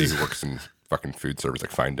Irish buddy who works in fucking food service,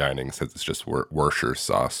 like fine dining, says it's just Worcestershire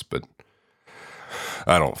sauce, but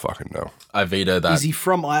I don't fucking know. I veto that. Is he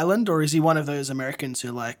from Ireland or is he one of those Americans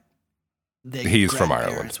who like their He's from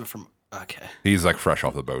grandparents Ireland. Were from okay. He's like fresh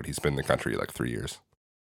off the boat. He's been in the country like 3 years.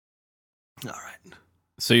 All right.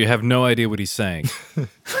 So you have no idea what he's saying.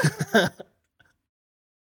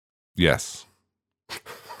 Yes. This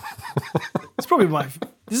is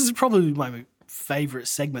probably my favorite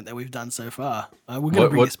segment that we've done so far. We're going to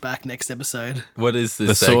bring this back next episode. What is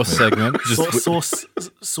this The sauce segment.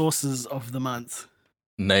 Sources of the month.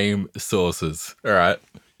 Name sources. All right.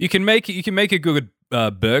 You can make a good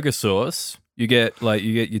burger sauce. You get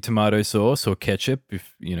your tomato sauce or ketchup,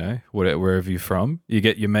 if you know wherever you're from. You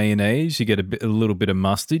get your mayonnaise. You get a little bit of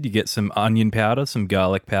mustard. You get some onion powder, some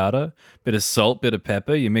garlic powder, bit of salt, bit of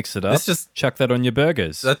pepper. You mix it up. It's just- chuck that on your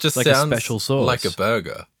burgers. That just like sounds a special sauce, like a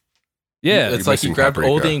burger. Yeah, It's like you missing grab all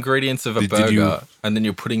paprika. the ingredients of a Did burger you- and then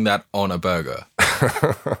you're putting that on a burger.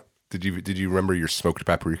 Did you remember your smoked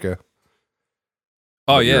paprika?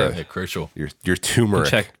 Oh You're yeah. Yeah, crucial. Your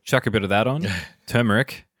turmeric. Chuck a bit of that on.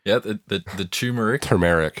 Turmeric. Yeah, the turmeric.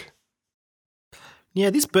 Turmeric. Yeah,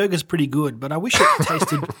 this burger's pretty good, but I wish it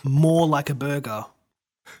tasted more like a burger.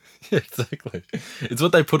 Yeah, exactly. It's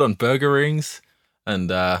what they put on burger rings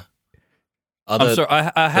and other. I'm sorry,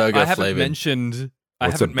 I haven't flavored. mentioned. I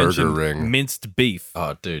What's a haven't burger mentioned ring? minced beef.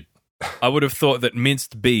 Oh, dude. I would have thought that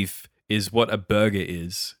minced beef is what a burger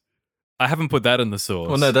is. I haven't put that in the sauce.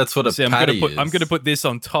 Well, no, that's what a See, patty is. I'm going to put this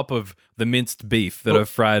on top of the minced beef that I've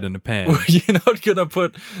fried in a pan. You're not gonna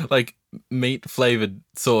put like meat flavored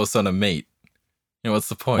sauce on a meat. You know what's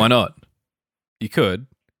the point? Why not? You could.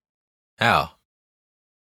 How?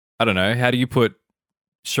 I don't know. How do you put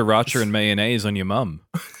sriracha and mayonnaise on your mum?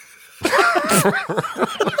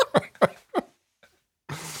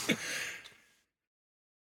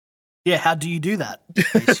 Yeah, how do you do that?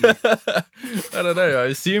 I don't know. I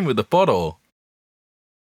assume with a bottle.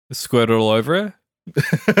 Squirt it all over her?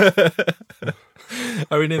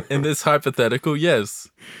 I mean, in this hypothetical, yes.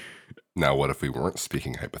 Now, what if we weren't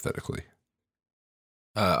speaking hypothetically?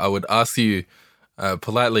 I would ask you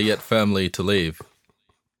politely yet firmly to leave.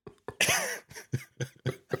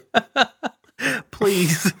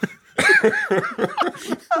 Please.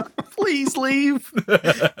 Please leave.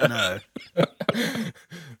 No.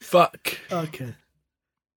 Fuck. Okay.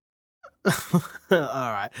 All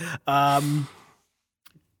right.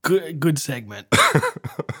 Good segment.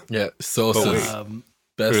 Yeah, sauces. wait.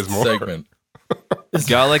 Best there's more. segment.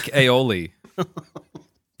 Garlic aioli.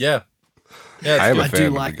 Yeah. Yeah, it's I am good. a I do fan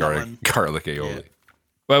of like the that one. garlic aioli.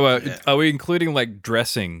 Wait, Yeah. are we including like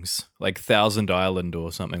dressings, like Thousand Island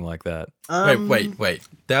or something like that? Wait.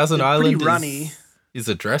 Thousand they're Island pretty runny. is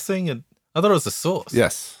a dressing? And I thought it was a sauce.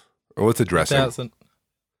 Yes. Oh, it's a dressing, Thousand.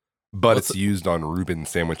 but What's it's used on Reuben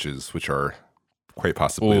sandwiches, which are quite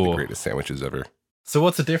possibly the Ooh. greatest sandwiches ever. So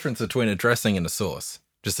what's the difference between a dressing and a sauce?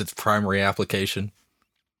 Just its primary application?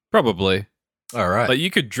 Probably. All right. Like you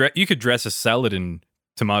could dress a salad in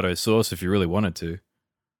tomato sauce if you really wanted to.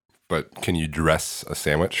 But can you dress a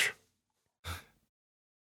sandwich?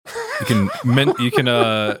 You can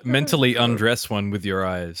mentally undress one with your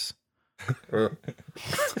eyes.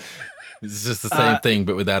 It's just the same thing,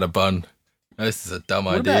 but without a bun. This is a dumb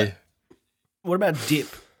What idea. What about dip?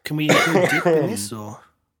 Can we include dip in this or?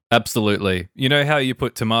 Absolutely. You know how you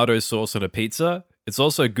put tomato sauce on a pizza? It's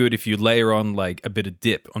also good if you layer on like a bit of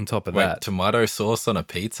dip on top of Wait, that. tomato sauce on a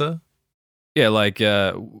pizza? Yeah, like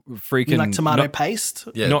freaking You like tomato not, paste?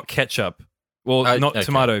 Yeah. not ketchup. Well, not okay.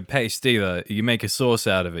 tomato paste either. You make a sauce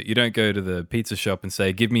out of it. You don't go to the pizza shop and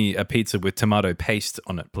say, "Give me a pizza with tomato paste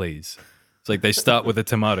on it, please." It's like they start with a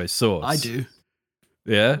tomato sauce. I do.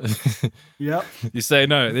 Yeah. Yep. You say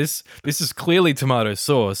no. This is clearly tomato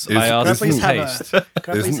sauce. Is- I Can I asked please for have paste. a? Can I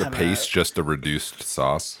please Isn't the have paste just a reduced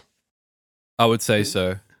sauce? I would say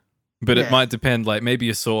so, but Yeah. it might depend. Like maybe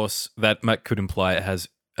a sauce that could imply it has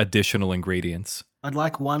additional ingredients. I'd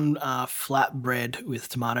like one flat bread with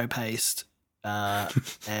tomato paste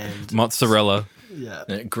and Mozzarella. Yeah.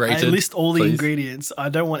 Yeah, I grated. list all the please. ingredients. I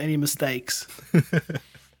don't want any mistakes.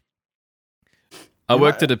 I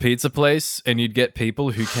worked at a pizza place, and you'd get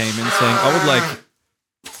people who came in saying, "I would like."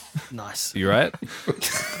 Nice. You right?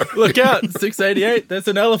 Look out, 688. There's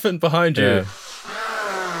an elephant behind you. Yeah.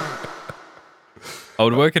 I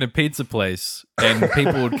would work at a pizza place, and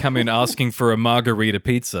people would come in asking for a margarita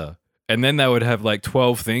pizza. And then they would have like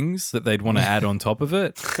 12 things that they'd want to add on top of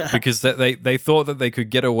it because they thought that they could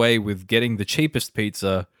get away with getting the cheapest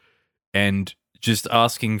pizza and just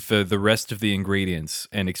asking for the rest of the ingredients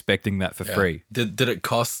and expecting that for Yeah. free. Did it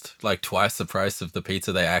cost like twice the price of the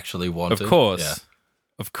pizza they actually wanted? Of course. Yeah.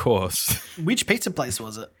 Of course. Which pizza place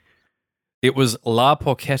was it? It was La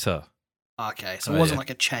Porchetta. Okay, so Oh, it wasn't yeah. like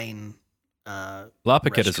a chain. La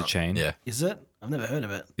Porchetta's a Restaurant. chain. Yeah. Is it? I've never heard of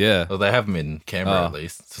it. Yeah. Well, they have them in Canberra Oh. at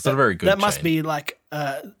least. So it's not a very good That must chain. be like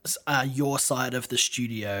your side of the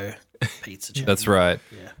studio pizza chain. That's right.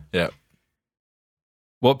 Yeah. Yeah.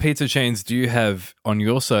 What pizza chains do you have on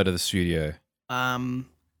your side of the studio?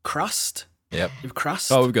 Crust. Yep. You have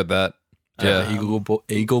crust. Oh, we've got that. Yeah.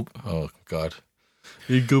 Eagle. Oh, God.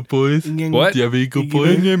 Eagle Boys. What? Do you have Eagle Eagle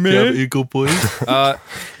Boys? Boy? Do you have Eagle Boys?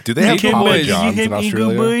 Do they have Eagle Papa Boys. John's in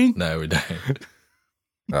Australia? No, we don't.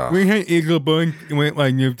 Oh. had Eagle Boy went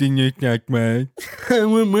like nothing is that man. I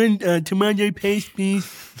want one tomato paste, please.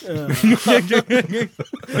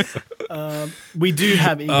 We do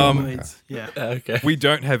have Eagle Boys. Yeah. Okay. We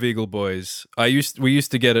don't have Eagle Boys. We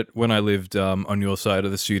used to get it when I lived on your side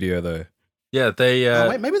of the studio though. Yeah, they Oh,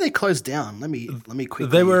 wait, maybe they closed down. Let me quickly.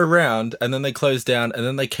 they were around and then they closed down and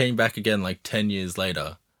then they came back again like 10 years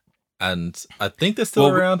later. And I think they're still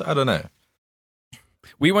Well, around. I don't know.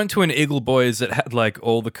 We went to an Eagle Boys that had like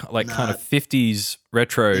all the kind of 50s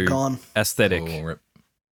retro They're gone. aesthetic. Oh, rip.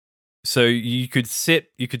 So you could sit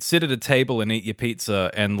at a table and eat your pizza,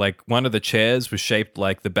 and like one of the chairs was shaped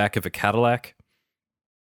like the back of a Cadillac.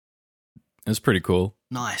 It was pretty cool.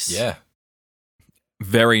 Nice. Yeah.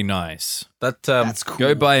 Very nice. That That's cool.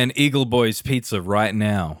 Go buy an Eagle Boys pizza right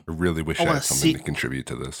now. I really wish I I, wanna had something see- to contribute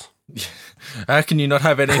to this. how can you not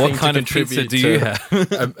have anything What kind to of pizza contribute do you to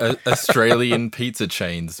have? Australian pizza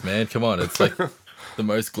chains, man? Come on, it's like the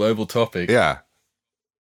most global topic. Yeah.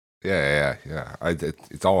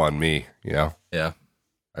 It's all on me, you know? Yeah.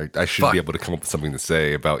 I should Fuck. be able to come up with something to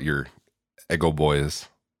say about your Eggo boys.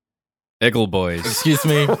 Eagle Boys. Excuse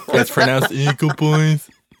me, it's pronounced Eagle Boys.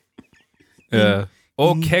 Yeah.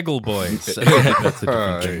 Or Kegel Boys. That's a different thing,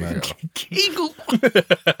 There you mate. go. Eagle.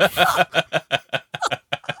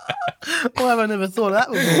 Why have I never thought of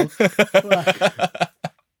that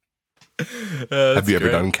before? Have you ever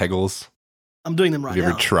done kegels? I'm doing them right Have you now.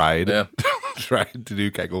 ever tried Yeah. tried to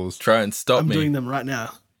do kegels? Try and stop I'm me. doing them right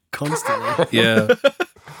now, constantly. Yeah.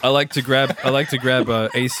 I like to grab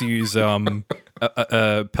ACU's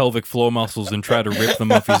pelvic floor muscles and try to rip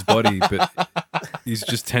them off his body, but he's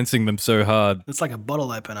just tensing them so hard. It's like a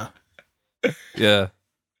bottle opener. Yeah.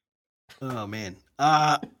 Oh man.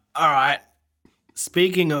 All right.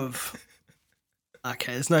 Speaking of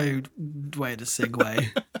Okay, there's no way to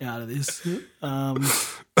segue out of this.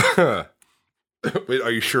 Wait,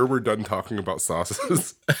 are you sure we're done talking about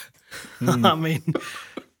sauces? I mean,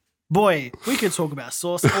 boy, we could talk about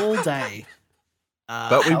sauce all day.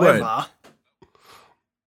 But we however,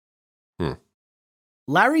 won't.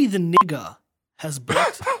 Larry the Nigger has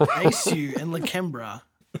blocked Aceu and Lakembra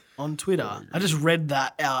on Twitter. I just read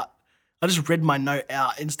that out. I just read my note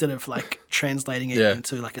out instead of like translating it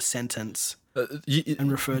into like a sentence.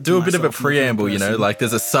 And referred do to a bit of a myself in the third preamble, you know, person. like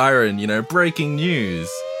there's a siren, you know, breaking news.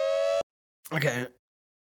 Okay.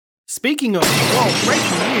 Speaking of,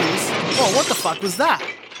 breaking news. Whoa, what the fuck was that?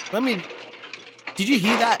 Did you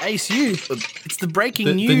hear that, Aceu? It's the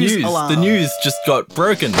breaking news alarm. The news just got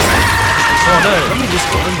broken. Let Oh me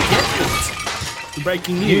just get it. The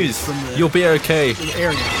breaking no, news news. from the, You'll be okay. the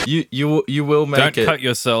area. You will make Don't it. cut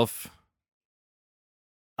yourself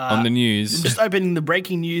on the news. I'm just opening the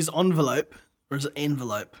breaking news envelope. Or is it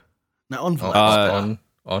envelope? No, envelope.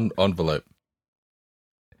 On envelope.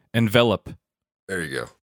 Envelop. There you go.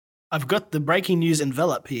 I've got the breaking news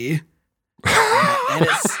envelope here. And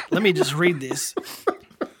it's, let me just read this.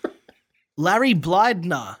 Larry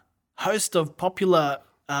Blydner, host of popular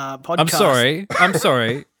podcast. I'm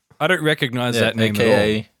sorry. I don't recognize that name at all.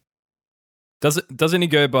 AKA Doesn't he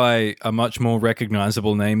go by a much more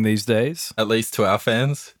recognizable name these days? at least to our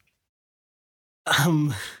fans.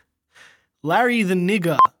 Larry the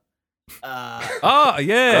Nigger. Oh,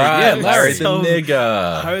 yeah, Right, Larry. Larry the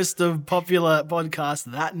nigger. Host of popular podcast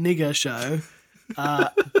That Nigger Show,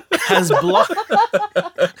 has blocked.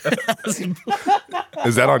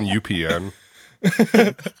 Is that on UPN?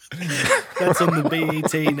 That's on the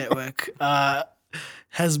BET network.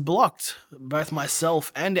 Has blocked both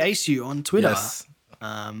myself and Aceu on Twitter. Yes.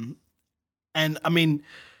 And I mean,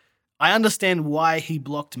 I understand why he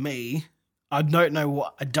blocked me. I don't know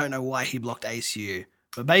why he blocked Aceu.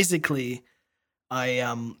 But basically, I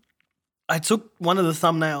took one of the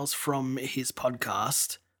thumbnails from his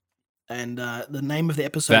podcast, and the name of the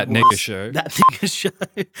episode That was Nigger Show. That Nigger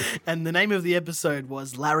Show, and the name of the episode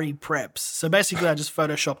was Larry Preps. So basically, I just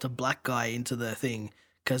photoshopped a black guy into the thing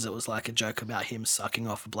because it was like a joke about him sucking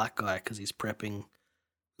off a black guy because he's prepping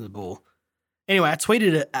the ball. Anyway, I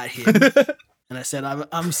tweeted it at him, and I said,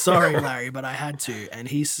 "I'm sorry, Larry, but I had to." And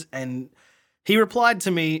he replied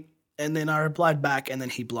to me. And then I replied back, and then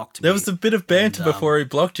he blocked me. There was a bit of banter And, before he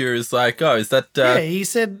blocked you. It's like, oh, is that he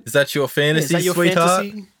said, is that your "Is fantasy, that your sweetheart?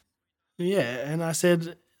 fantasy?" Yeah, and I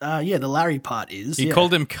said, "Yeah, the Larry part is." He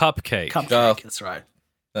called him Cupcake, Cupcake. Oh. That's right.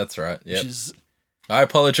 That's right. Yeah. Which is I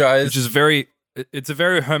apologize. which is it's a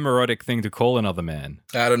very homoerotic thing to call another man.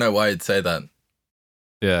 I don't know why you'd say that.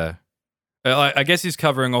 Yeah. I guess he's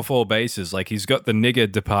covering off all bases. Like, he's got the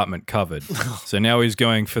nigger department covered. So now he's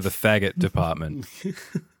going for the faggot department.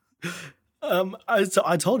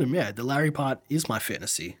 I told him, yeah, the Larry part is my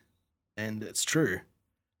fantasy, and it's true.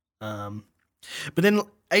 But then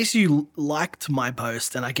Aceu liked my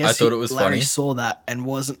post, and I guess I thought it was Larry funny. saw that and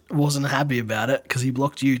wasn't happy about it because he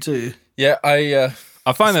blocked you too. Yeah, I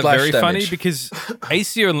find that Splash very funny damage. because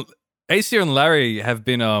Aceu and Larry have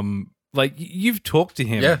been like, you've talked to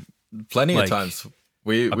him yeah, plenty like, of times. a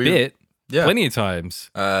We bit, yeah. plenty of times.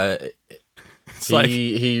 like-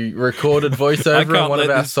 He recorded I voiceover can't on one of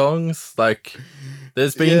let our this- songs. Like,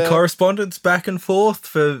 there's been Yeah. correspondence back and forth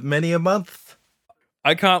for many a month.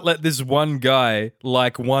 I can't let this one guy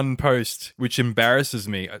like one post which embarrasses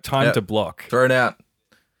me. Time Yeah. to block. Thrown out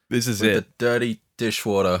This is with it. the dirty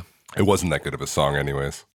dishwater. It wasn't that good of a song,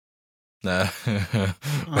 anyways. Nah.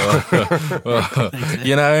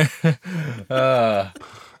 You know?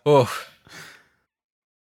 Oh.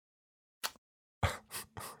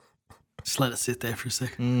 Just let it sit there for a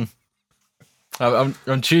second.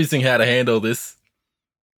 I'm choosing how to handle this.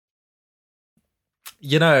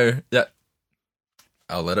 You know that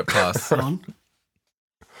I'll let it pass. Go on.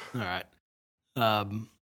 All right.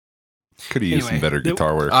 Could have used some Anyway, better the-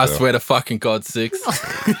 guitar work. I though. swear to fucking God, Six.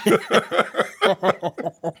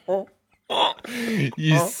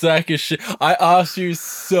 You sack of shit. I asked you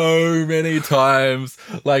so many times,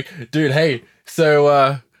 like, dude, hey,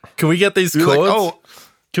 so can we get these You're like, chords?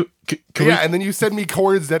 oh, Can yeah, and then you send me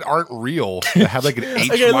chords that aren't real. That have like an H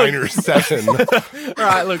Okay, look. minor 7. All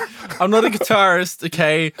right, look, I'm not a guitarist,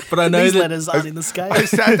 okay, but I know These that letters aren't in the scale. I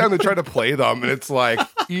sat down to try to play them, and it's like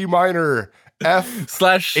E minor, F,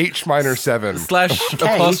 slash H minor 7. slash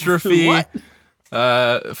Okay, apostrophe, what?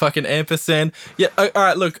 fucking ampersand. Yeah, all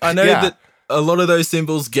right, look, I know Yeah. that a lot of those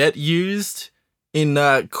symbols get used in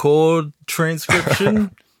chord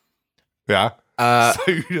transcription. Yeah. Uh,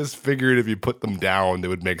 So you just figured if you put them down, they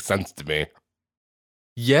would make sense to me.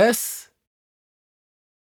 yes.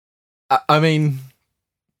 I mean,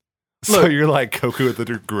 So you're like Goku with the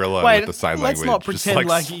gorilla Wait, with the sign let's language. not just pretend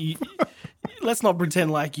like you. Let's not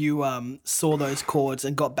pretend like you saw those chords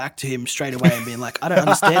and got back to him straight away and being like, I don't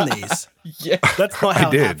understand these. Yeah. That's not how I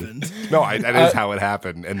it did. happened. No, that is how it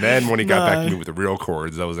happened. And then when he got back No. to me with the real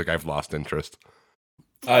chords, I was like, I've lost interest.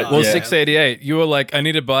 Well, yeah. 688, you were like, I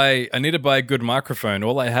need to buy a good microphone.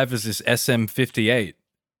 All I have is this SM58.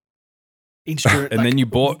 Instrument, And then you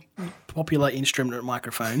bought popular instrument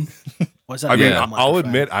microphone. Was that I mean, Yeah. I'll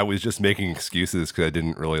admit I was just making excuses because I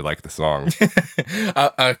didn't really like the song.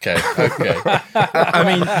 Okay. I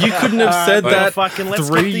mean, you couldn't have said that let's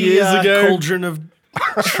 3 get the, years ago. Cauldron of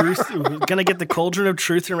truth. We're gonna get the cauldron of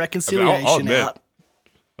truth and reconciliation I'll admit. out.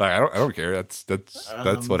 Like, I don't care. That's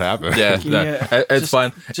what happened. Yeah, no, Yeah, it's just-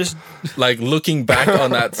 fine. Just Like looking back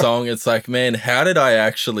on that song, it's like, man, how did I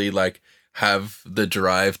actually like have the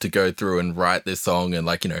drive to go through and write this song and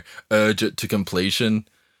like, urge it to completion?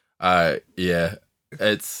 Yeah,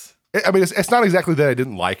 it's. I mean, it's not exactly that I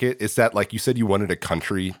didn't like it. It's that, like you said, you wanted a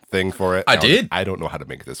country thing for it. I was like, did. I don't know how to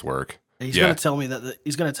make this work. he's Yeah. gonna tell me that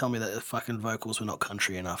the fucking vocals were not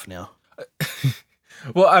country enough now.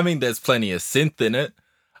 Well, I mean, there's plenty of synth in it.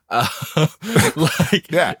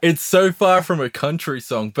 Like, Yeah. it's so far from a country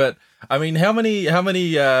song. But I mean, how many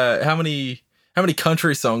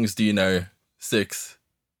country songs do you know? 6,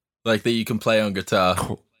 like that you can play on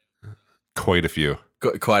guitar. Quite a few.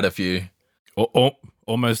 Quite a few.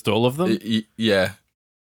 almost all of them. Yeah.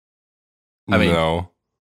 I mean- No.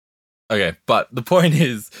 Okay, but the point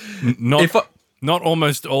is, Not if I, not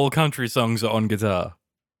almost all country songs are on guitar.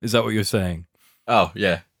 Is that what you're saying? oh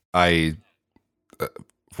yeah,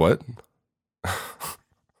 What?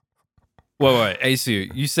 Wait,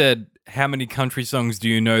 ACU, you said how many country songs do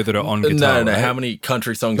you know that are on guitar? no. right? How many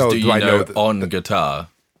country songs No, do do you I know know that- on guitar?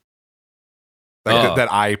 Like Oh.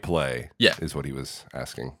 that I play. Yeah. Is what he was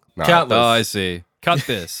asking. Not- Countless. Oh, I see. Cut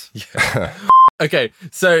this. Okay,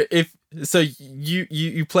 so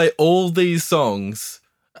you play all these songs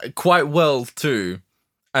quite well too,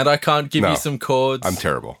 and I can't give No, you some chords. I'm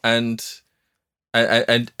terrible. and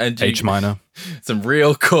you, H minor. some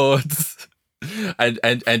real chords,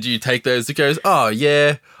 and you take those. It goes, oh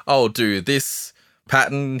yeah, I'll do this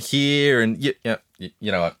pattern here, and you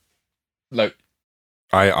know what? Look,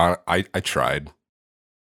 I tried,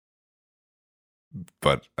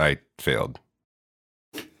 but I failed.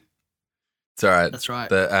 it's all right. That's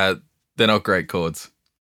right. They're not great chords.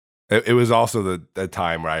 It was also the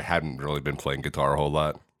time where I hadn't really been playing guitar a whole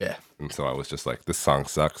lot. Yeah. And so I was just like, this song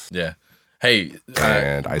sucks. Yeah. Hey,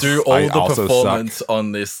 And I do s- all I the also performance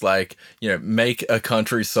on this, like, make a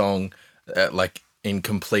country song, like, in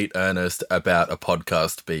complete earnest about a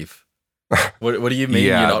podcast beef. What do you mean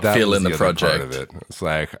you're not that feeling was the other part project? of it. It's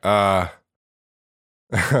like,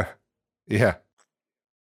 yeah.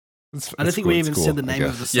 I don't think we even said the name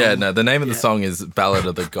of the song. Yeah, no, the name of the Yeah. song is Ballad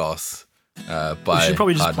of the Goss by We should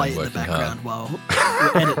probably just Hard play Men it in the Working Hard. background while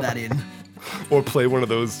we'll edit that in. Or play one of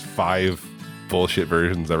those 5 bullshit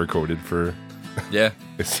versions I recorded for Yeah.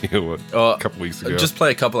 a Or couple weeks ago. just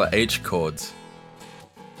play a couple of H chords.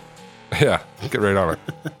 yeah, get right on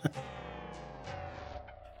it.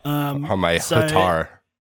 On my so- guitar.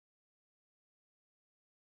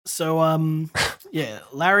 So, yeah,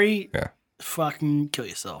 Larry, Yeah. fucking kill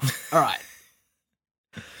yourself. All right.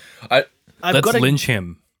 I- I've Let's got to. lynch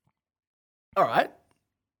him. All right.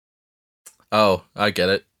 Oh, I get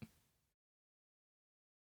it.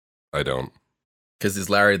 I don't. Because it's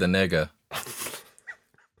Larry the Nigger.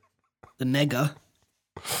 The nigger.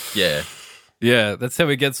 Yeah. Yeah, that's how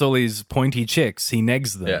he gets all these pointy chicks. He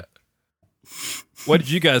negs them. Yeah. What did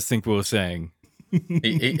you guys think we were saying?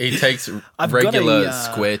 He takes I've got regular a,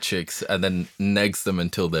 square chicks and then negs them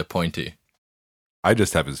until they're pointy. I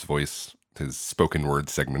just have his voice, his spoken word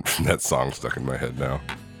segment from that song stuck in my head now.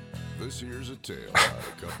 This here's a tale about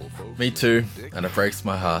a couple folks Me too, named Dick and it breaks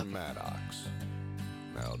my heart. and Maddox.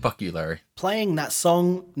 Now, Fuck you, Larry. Playing that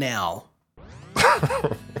song now.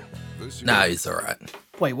 this Nah, here- he's alright.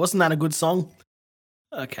 Wait, wasn't that a good song?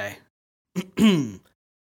 Okay.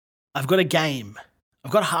 I've got a game.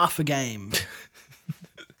 I've got half a game.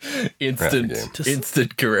 Instant, game. Just-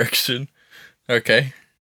 instant correction. Okay.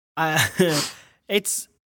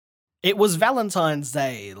 It was Valentine's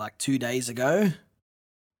Day like 2 days ago,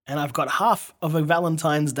 and I've got half of a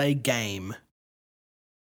Valentine's Day game.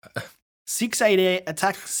 688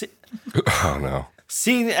 attack. Oh no.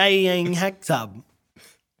 Sing a hack tub.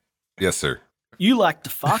 Yes, sir. You like to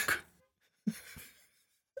fuck.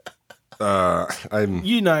 I'm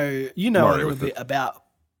You know a Mario little with bit about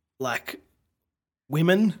like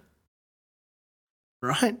women,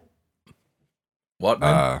 right? What,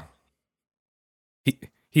 man? uh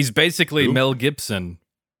He's basically Who? Mel Gibson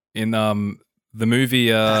in the movie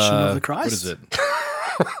Passion of the What Christ? is it?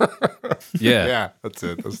 Yeah. Yeah, that's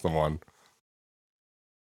it. That's the one.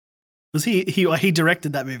 Was he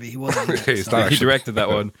directed that movie? He wasn't. in it, He's so- not He actually- directed that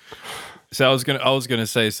one. So I was gonna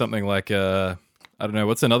say something like I don't know,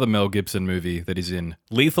 what's another Mel Gibson movie that he's in?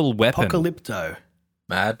 Lethal Weapon. Apocalypto.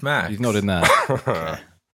 Mad Max. He's not in that.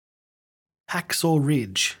 Hacksaw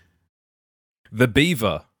Ridge. The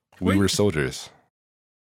Beaver. We were soldiers.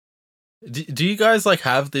 Do you guys like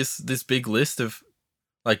have this big list of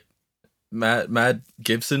like Mad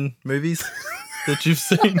Gibson movies that you've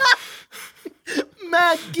seen?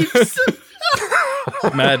 Mad Gibson.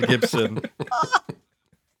 Mad Gibson.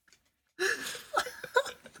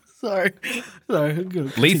 Sorry.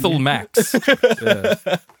 Good. Lethal Max. Yeah.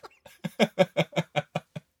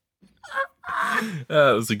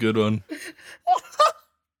 That was a good one.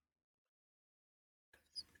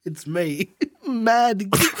 It's me, Mad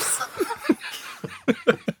Gibson.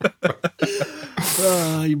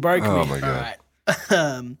 Oh, you broke Oh, me. my God.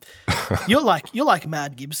 All right. You're like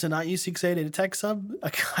Mad Gibson, aren't you? 680 attack sub. I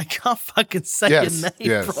can't fucking say Yes, your name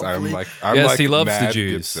yes. properly. I'm Yes, like he loves the Mad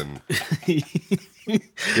Jews. Gibson.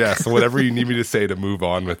 Yeah, so whatever you need me to say to move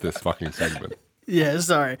on with this fucking segment. Yeah,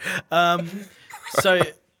 sorry. So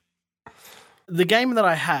the game that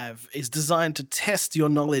I have is designed to test your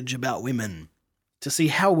knowledge about women, to see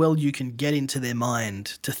how well you can get into their mind,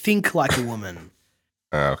 to think like a woman.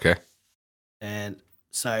 Okay. And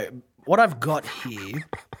so what I've got here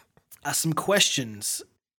are some questions.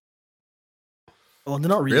 Well, they're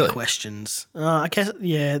not really Really? questions. I guess,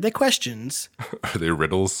 yeah, they're questions. Are they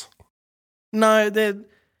riddles? No, they're...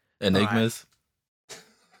 Enigmas.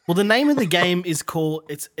 Well, the name of the game is called...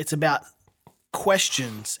 It's about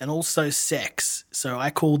questions and also sex. So I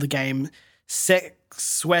call the game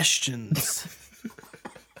Sex Questions.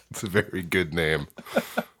 It's a very good name.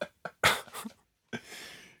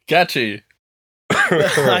 Got you.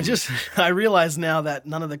 I realize now that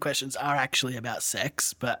none of the questions are actually about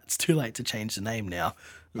sex, but it's too late to change the name now.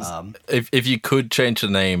 If you could change the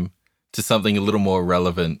name to something a little more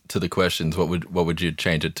relevant to the questions, what would you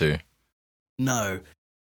change it to? No.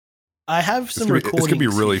 I have some It's recordings. gonna be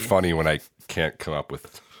really here. funny when I can't come up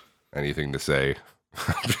with anything to say.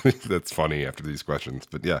 That's funny after these questions.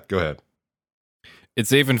 But yeah, go ahead.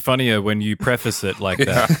 It's even funnier when you preface it like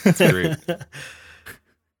Yeah, that. it's great.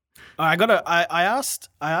 I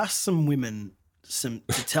asked some women to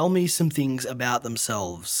tell me some things about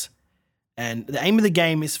themselves, and the aim of the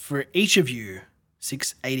game is for each of you,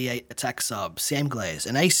 688 attack sub, Sam Glaze,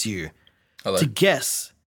 and Ace you, Hello. to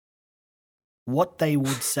guess what they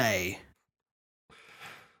would say.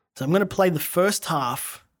 So I'm going to play the first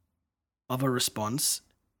half of a response.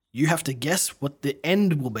 You have to guess what the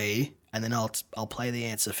end will be, and then I'll play the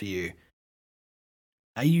answer for you.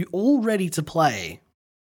 Are you all ready to play?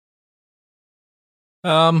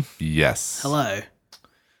 Yes. Hello.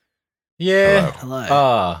 Yeah.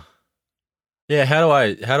 Hello. Yeah. How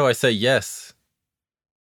do I say yes?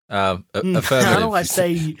 Affirmative. How do I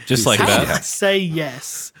say? Just like how that. do I say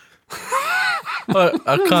yes?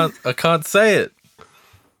 I can't say it.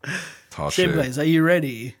 Talk shit. Siblings, are you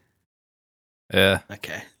ready? Yeah.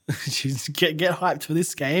 Okay. Just get hyped for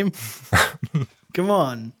this game. Come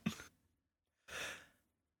on.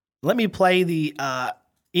 Let me play the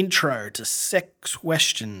intro to Sex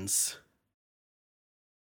Questions.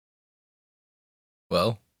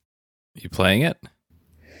 Well, You playing it?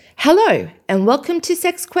 Hello, and welcome to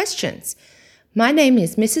Sex Questions. My name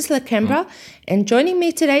is Mrs. Lakembra, and joining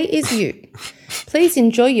me today is you. Please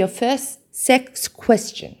enjoy your first sex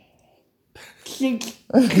question.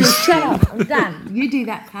 Shut up, I'm done. You do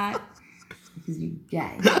that part because you're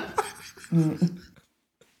gay.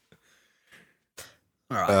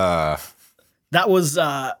 All right. That was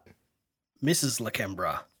Mrs.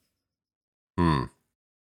 Lakembra.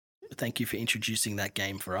 Thank you for introducing that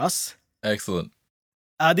game for us. excellent.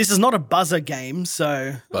 This is not a buzzer game,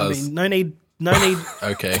 so Buzz. I mean, no need,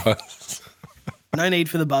 Okay. no need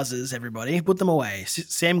for the buzzers. Everybody, put them away.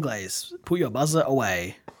 Sam Glaze, put your buzzer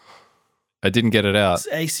away. I didn't get it out.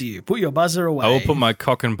 ACU, put your buzzer away. I will put my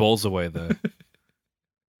cock and balls away though.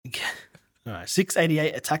 All right,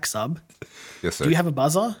 688 attack sub. Yes, sir. Do you have a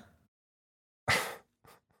buzzer?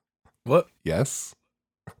 What? Yes.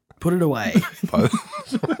 Put it away.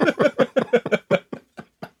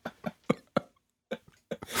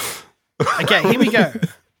 Okay, here we go.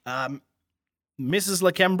 Mrs.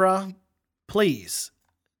 Lakembra, please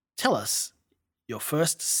tell us your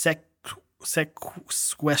first sex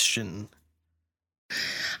question.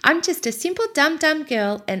 I'm just a simple dumb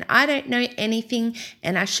girl, and I don't know anything,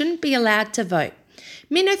 and I shouldn't be allowed to vote.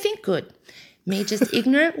 Me no think good. Me just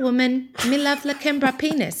ignorant woman. Me love Lakembra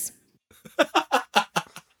penis.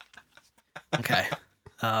 Okay.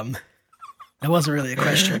 That wasn't really a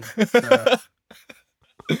question. So,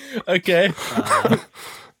 Okay.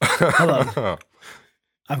 hold on.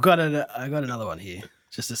 I've got another one here.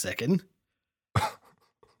 Just a second.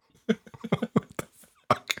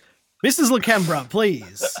 Mrs. Lakembra,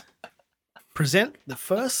 please present the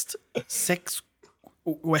first sex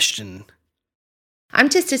question. I'm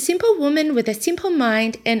just a simple woman with a simple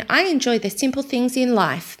mind, and I enjoy the simple things in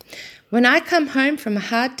life. When I come home from a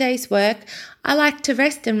hard day's work, I like to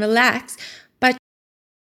rest and relax, but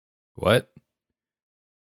What?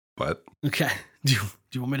 But Okay. Do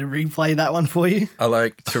you want me to replay that one for you? I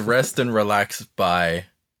like to rest and relax by.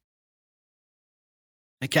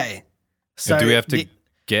 Okay. So Do we have to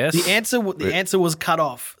guess? The answer was cut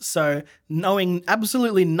off. So, knowing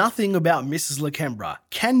absolutely nothing about Mrs. Lakembra,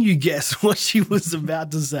 can you guess what she was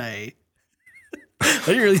about to say? I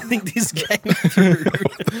didn't really think this came through.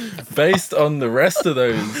 Based on the rest of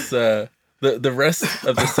those, the rest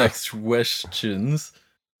of the sex questions,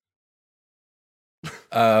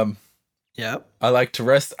 Yep. I like to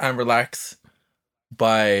rest and relax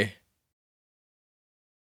by,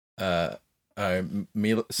 me liking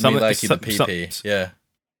the PP. Yeah.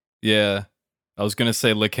 Yeah. I was going to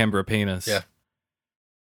say Lakembra penis. Yeah.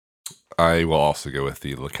 I will also go with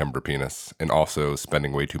the Lakembra penis, and also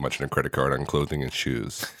spending way too much on a credit card on clothing and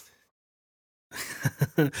shoes.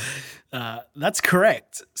 That's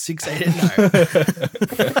correct.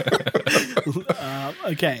 688 no.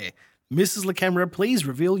 Okay. Mrs. Lakembra, please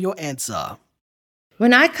reveal your answer.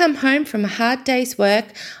 when I come home from a hard day's work,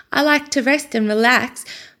 I like to rest and relax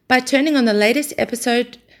by turning on the latest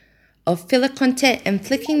episode of Filler Content and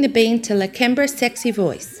flicking the bean to Lakembra's sexy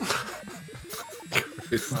voice.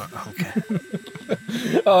 Okay.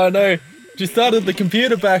 Oh no! She started the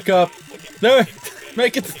computer back up. No,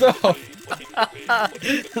 make it stop.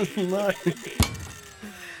 No.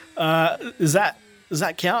 Does that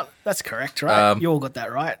count? That's correct, right? You all got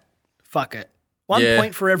that right. Fuck it. 1 Yeah.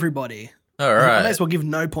 point for everybody. All I may right. as well give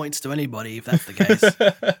no points to anybody if that's the case.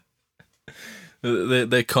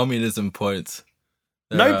 They're communism points.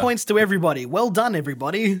 No points to everybody. Well done,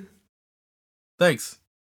 everybody. Thanks.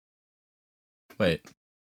 Wait.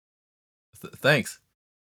 Thanks.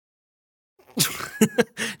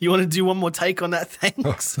 You want to do one more take on that?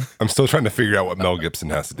 Thanks. I'm still trying to figure out what Mel Gibson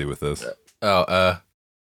has to do with this. Oh,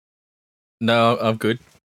 no, I'm good.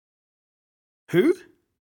 Who?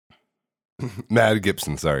 Mad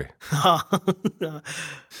Gibson, sorry. I don't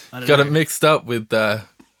Got know. it mixed up with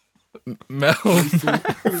Mel.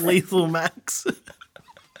 Lethal Max.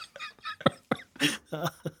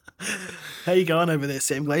 How you going over there,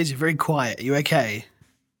 Sam Glaze? You're very quiet. Are you okay?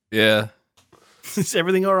 Yeah. Is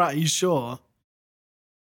everything all right? Are you sure?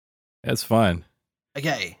 That's fine.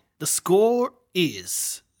 Okay. The score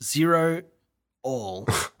is 0 all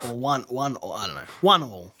or 1 all. I don't know. 1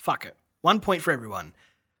 all. Fuck it. 1 point for everyone.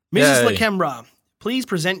 Mrs. Yay. Lakembra, please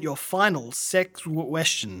present your final sex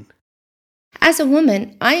question. As a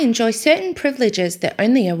woman, I enjoy certain privileges that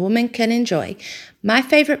only a woman can enjoy. My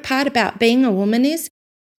favourite part about being a woman is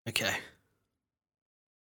Okay.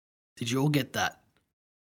 Did you all get that?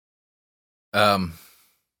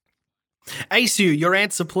 Asu, your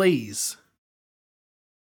answer, please.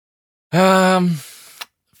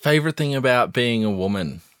 Favorite thing about being a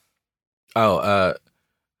woman. Oh,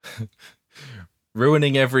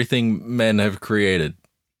 ruining everything men have created.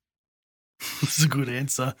 That's a good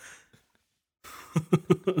answer.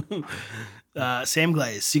 Sam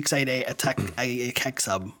Glaze, 688 attack a cack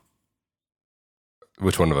sub.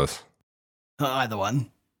 Which one of us? Either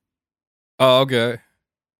one. Oh, I'll go.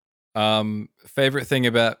 Favorite thing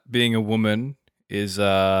about being a woman is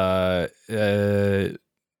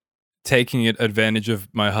taking advantage of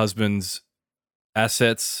my husband's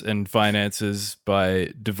assets and finances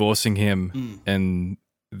by divorcing him and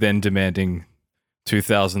then demanding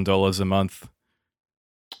 $2,000 a month.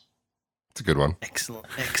 It's a good one. Excellent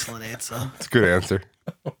answer. It's a good answer.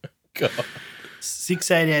 God.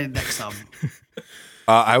 688 next sub.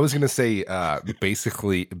 I was gonna say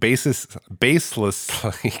baselessly.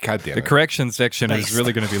 God damn The it! correction section is Based.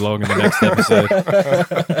 really going to be long in the next episode.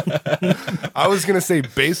 I was gonna say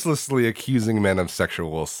baselessly accusing men of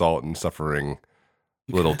sexual assault and suffering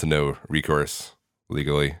little to no recourse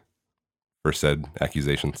legally for said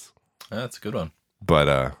accusations. That's a good one.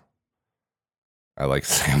 But I like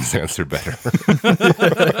Sam's answer better.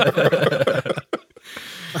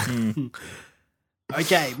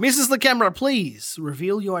 Okay, Mrs. Lakembra, please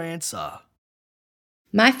reveal your answer.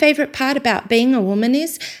 my favourite part about being a woman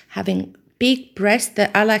is having big breast that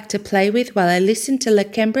I like to play with while I listen to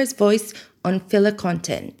Lakembra's voice on filler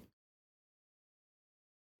content.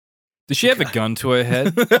 Does she have a gun to her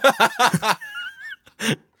head?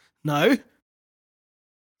 No.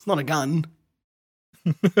 It's not a gun.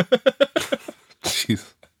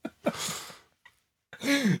 Jeez.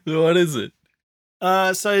 What is it?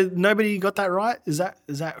 So nobody got that right? Is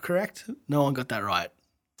that correct? No one got that right.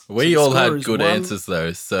 We the all score had is good 1. answers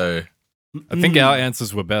though, so I think our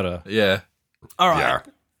answers were better. yeah. All right. Yeah.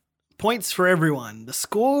 Points for everyone. The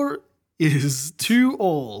score is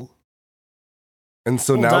 2-2. And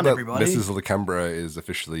so Well now done, that everybody. Mrs. Lakembra is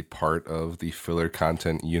officially part of the filler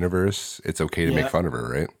content universe, it's okay to Yeah. make fun of her,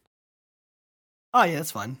 right? Oh yeah,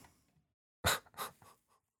 that's fine.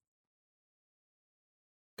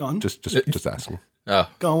 Go on. Just asking. Oh,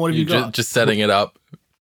 Go on, what have you got? Just setting it up.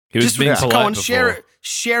 He was Just being go polite on, before.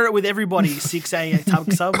 share it with everybody. 6A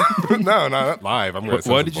Tub Sub. No, not live. I'm going to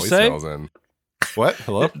send What some did you say? voicemails in. What?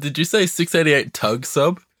 Hello? Did you say 688 tug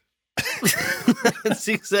sub?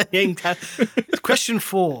 6A Tub. Question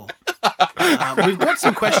 4. We've got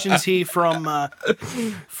some questions here from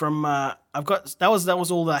I've got that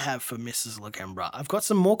was all I have for Mrs. Lakembra. I've got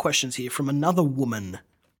some more questions here from another woman.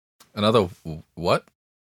 Another what?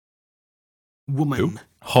 Woman. Who?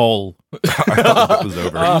 Hole. I thought it was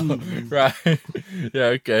over. Oh, right. Yeah,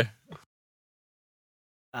 okay.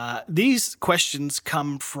 These questions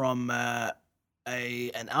come from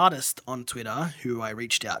an artist on Twitter who I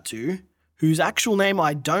reached out to, whose actual name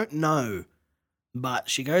I don't know, but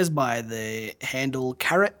she goes by the handle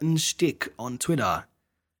Carrot and Stick on Twitter.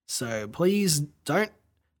 So please don't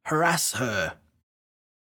harass her.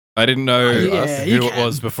 I didn't know Yeah, you who it can.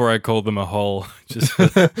 was before I called them a hole. Just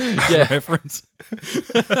Yeah. reference.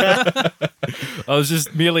 I was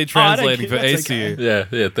just merely translating for that's ACU. okay.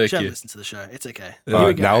 Yeah, thank She hasn't you. listened to the show. It's okay. Here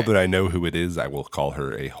we go. Now that I know who it is, I will call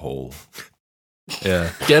her a hole.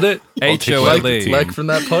 Yeah. Get it? HOLE. Like from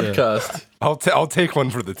that podcast. I'll take one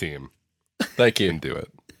for the team Thank you. and do it.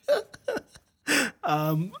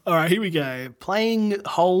 All right, here we go. Playing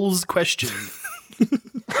Holes question.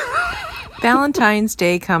 Valentine's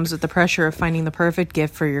Day comes with the pressure of finding the perfect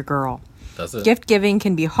gift for your girl. Does it? Gift giving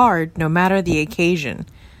can be hard no matter the occasion.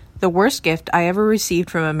 The worst gift I ever received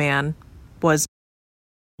from a man was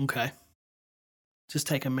Okay. Just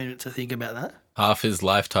take a minute to think about that. Half his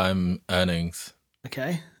lifetime earnings.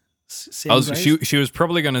 Okay. She was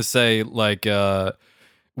probably going to say like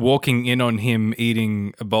walking in on him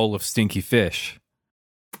eating a bowl of stinky fish.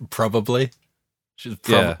 Probably. She's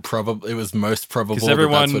Yeah. probably. It was most probable Because that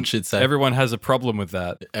that's what she'd say. everyone has a problem with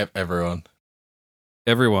that. Everyone.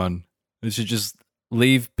 Everyone. They should just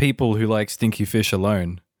leave people who like stinky fish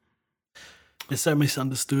alone. They're so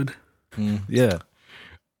misunderstood. Yeah.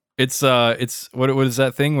 It's what is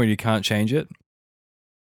that thing where you can't change it?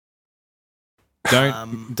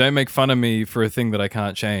 Don't make fun of me for a thing that I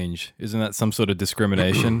can't change. Isn't that some sort of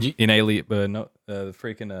discrimination? Inalienable,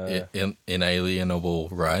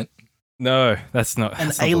 right? No, that's not. An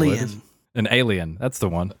that's not the word. alien. An alien. That's the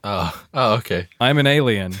one. Oh, okay. I'm an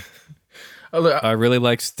alien. Oh, look, I really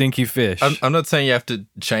like stinky fish. I'm not saying you have to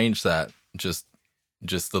change that. Just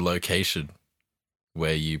the location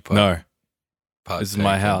where you put. No, partake this is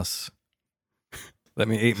my in. house. Let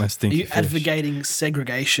me eat my Are stinky you fish. advocating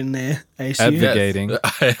segregation there, ACU? Advocating. Yes,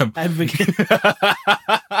 I am. Advocate.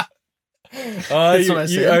 Oh, That's what I you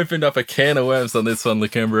said. opened up a can of worms on this one,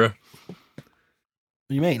 Lakembra. What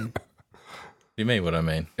do you mean? You mean what I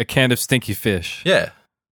mean? A can of stinky fish. Yeah.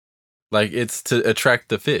 Like it's to attract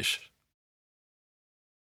the fish.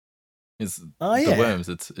 It's Oh, the yeah. worms.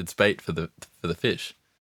 It's bait for the fish.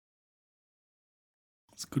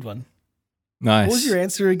 It's a good one. Nice. What was your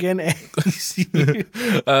answer again,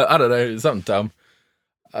 ACU? I don't know, something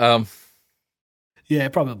dumb. Yeah,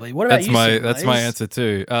 probably. What about That's you? my answer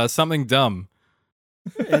too. Something dumb.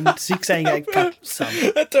 And 6A cup sub.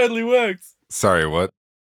 That totally works. Sorry, what?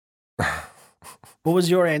 What was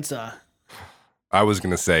your answer? I was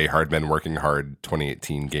going to say Hard Men Working Hard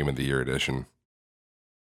 2018 Game of the Year edition.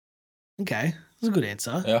 Okay, that's a good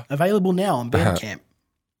answer. Yeah. Available now on Bandcamp.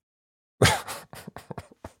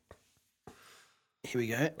 Here we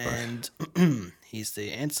go, and here's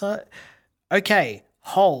the answer. Okay,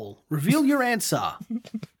 Hole, reveal your answer.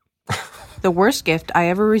 the worst gift I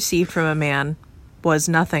ever received from a man was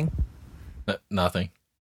nothing. Nothing.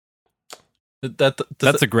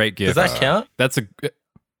 That's a great gift. Does that count?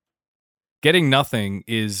 Getting nothing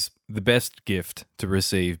is the best gift to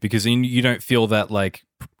receive because you don't feel that like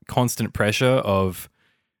constant pressure of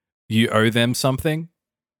you owe them something.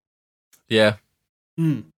 Yeah.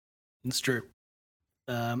 That's true.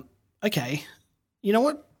 Okay, you know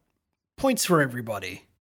what? Points for everybody.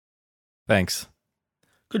 Thanks.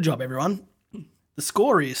 Good job, everyone. The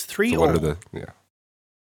score is 3 So all. what are the yeah?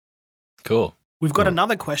 Cool. We've got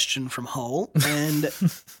another question from Hole, and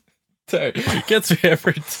So it gets me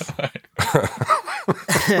every time.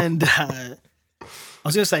 and I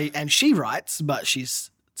was going to say, and she writes, but she's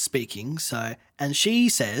speaking. So, and she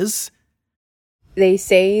says, They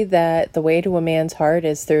say that the way to a man's heart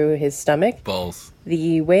is through his stomach. Balls.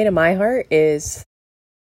 The way to my heart is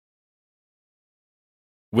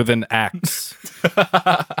With an axe.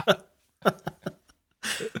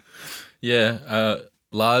 Yeah,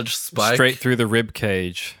 large spike. Straight through the rib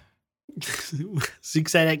cage.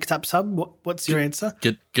 688 tap sub. What's your answer?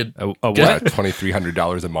 Get A Yeah. what?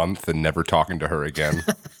 $2,300 a month and never talking to her again.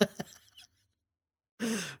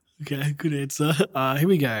 Okay, good answer. Here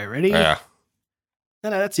we go. Ready? Yeah.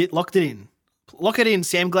 No, that's it. Locked it in. Lock it in,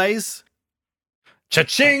 Sam Glaze.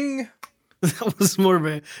 Cha-ching! That was more of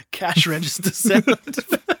a cash register sound.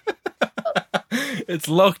 It's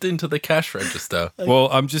locked into the cash register. Well,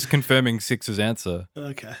 I'm just confirming Six's answer.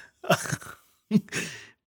 Okay.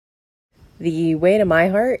 the way to my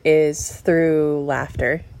heart is through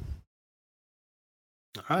laughter.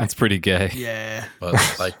 All right. That's pretty gay. Yeah. But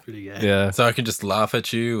like, Pretty gay. Yeah. so I can just laugh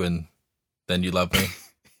at you and then you love me.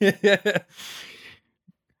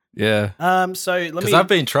 Yeah. So let Because me. I've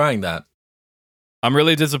been trying that. I'm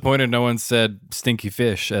really disappointed no one said stinky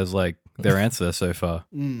fish as like their answer so far.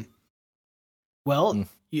 Well, Mm.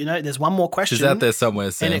 you know, there's one more question. She's out there somewhere,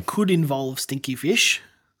 and Sam. it could involve stinky fish.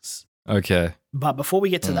 Okay. But before we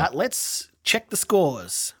get to Mm. that, let's check the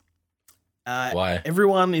scores. Why?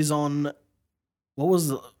 Everyone is on. What was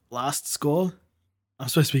the last score? I'm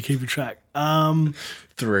supposed to be keeping track.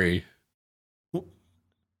 3.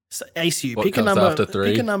 So ACU, What pick a comes number. after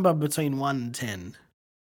 3? Pick a number between 1 and 10.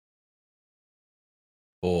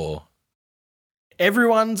 4.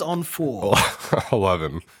 Everyone's on 4.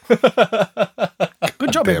 11. Good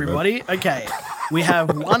job, Damn it. everybody. Okay, we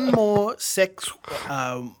have one more sex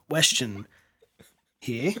question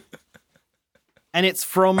here, and it's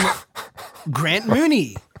from Grant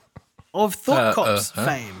Mooney of Thought Cops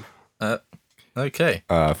fame. Okay.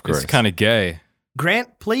 Of course. It's kind of gay.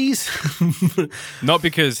 Grant, please. Not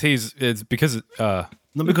because it's because Not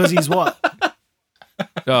because he's what?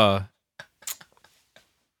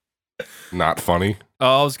 Not funny.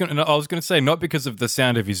 I was gonna say not because of the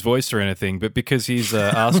sound of his voice or anything, but because he's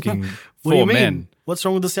asking What do you for mean? men. What's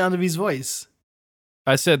wrong with the sound of his voice?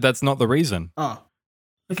 I said that's not the reason. Oh,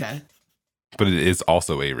 okay. But it is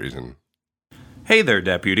also a reason. Hey there,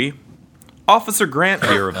 Deputy. Officer Grant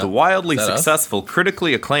here of the wildly is that us? successful,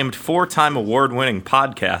 critically acclaimed 4-time award-winning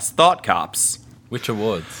podcast, Thought Cops. Which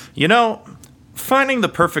awards? You know, finding the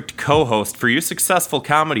perfect co-host for your successful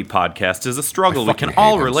comedy podcast is a struggle we fucking can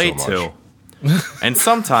all hate him relate so to. And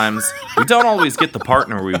sometimes, we don't always get the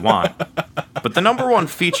partner we want. But the number one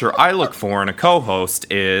feature I look for in a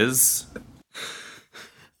co-host is...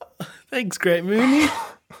 Thanks, Grant Mooney.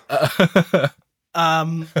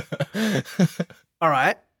 All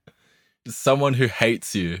right. Someone who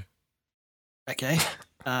hates you. Okay.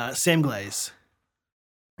 Sam Glaze.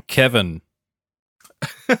 Kevin.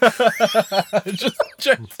 Just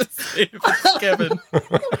check to see if it's Kevin.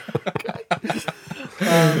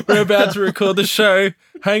 We're about to record the show.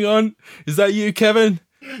 Hang on. Is that you, Kevin?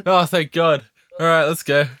 Oh, thank God. All right, let's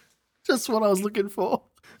go. Just what I was looking for.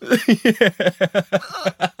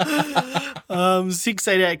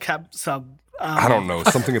 688 cap sub. I don't know.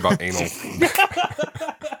 Something about anal.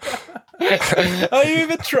 Are you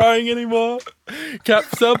even trying anymore?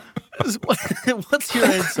 Caps up. What's your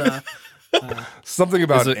answer? Something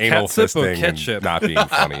about Is it anal catsup or fisting ketchup? and not being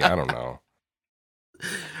funny. I don't know.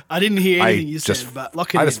 I didn't hear anything you just- said, but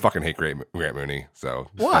lock it I in. just fucking hate Grant Mooney. So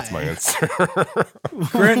Why? that's my answer.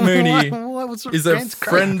 Grant Mooney What's is a Grant's great.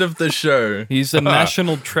 friend of the show. He's a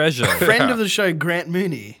national treasure. Friend of the show, Grant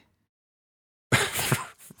Mooney.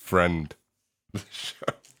 Friend.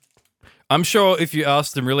 I'm sure if you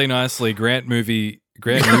asked him really nicely, Grant movie.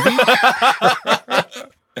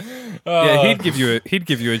 Yeah, he'd give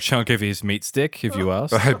you a chunk of his meat stick if you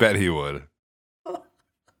asked. I bet he would.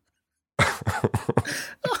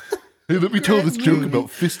 Hey, let me tell this joke about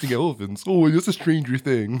fisting elephants. Oh, that's a Stranger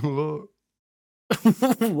Thing.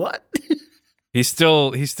 What? He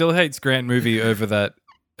still hates Grant movie over that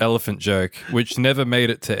elephant joke, which never made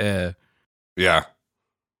it to air. Yeah.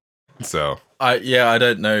 So I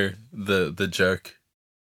don't know the joke.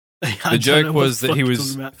 The joke was that he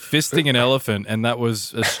was fisting an elephant, and that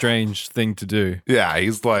was a strange thing to do. yeah,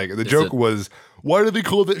 he's like the joke was, why do they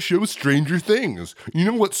call that show Stranger Things? You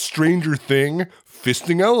know what Stranger Thing?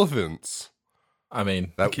 Fisting elephants. I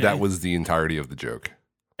mean, That was the entirety of the joke.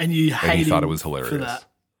 And you And hate he thought it him was for hilarious. that.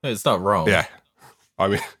 It's not wrong. Yeah. I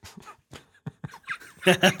mean,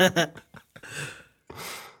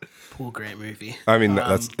 Poor Grant movie.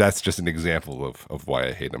 that's just an example of why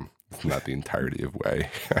I hate him. It's not the entirety of why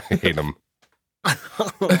I hate him. All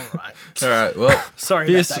right. All right. Well, Sorry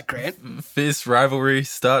fierce, about that, Grant. fierce rivalry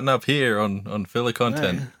starting up here on filler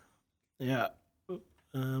content. Yeah.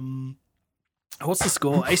 What's the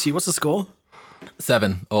score? AC, what's the score?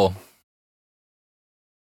 7 all.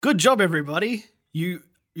 Good job, everybody.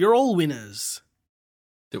 You're all winners.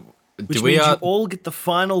 Which Do we means you all get the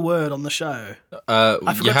final word on the show.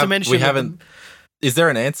 I forgot to mention we that haven't. Is there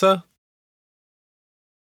an answer?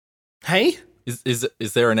 Hey? Is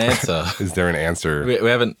there an answer? Is there an answer? we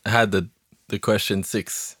haven't had the question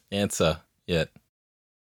 6 answer yet.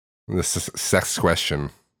 The sex question.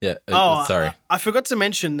 Yeah. Sorry. I forgot to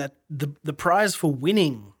mention that the prize for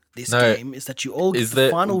winning this game is that you all get the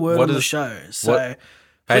final word on the show. So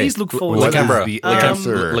please look forward to that. What is the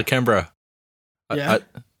answer? Lakembra. Yeah.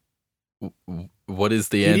 What is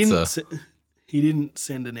the answer? He didn't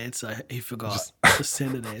send an answer. He forgot to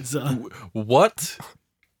send an answer. What?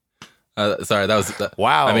 Sorry, that was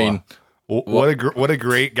wow. I mean, what a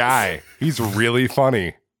great guy. He's really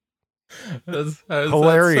funny. That's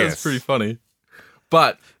hilarious. That's pretty funny.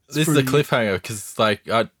 But this is a cliffhanger because, like,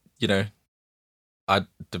 I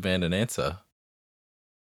demand an answer.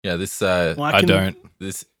 Yeah, this. I don't.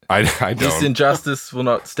 This. I don't. This injustice will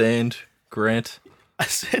not stand, Grant. I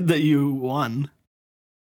said that you won.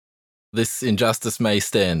 This injustice may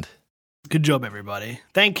stand. Good job, everybody.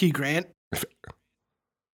 Thank you, Grant.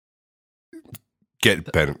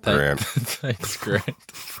 Get bent, Grant. Thanks, Grant.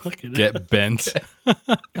 Get bent.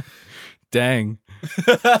 Dang.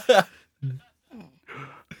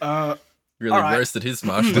 Really roasted his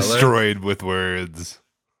marshmallow. Destroyed with words.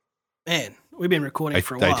 Man, we've been recording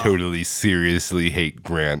for a while. I totally seriously hate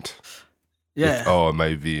Grant. Yeah. With all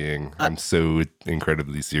my being. I'm so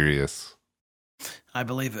incredibly serious. I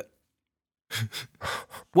believe it.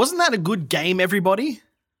 Wasn't that a good game, everybody?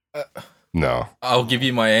 No. I'll give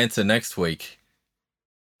you my answer next week.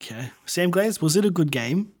 Okay. Sam Glaze, was it a good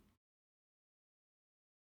game?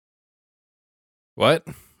 What?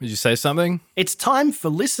 Did you say something? It's time for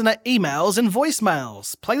listener emails and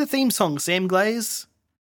voicemails. Play the theme song, Sam Glaze.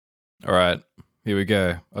 All right. Here we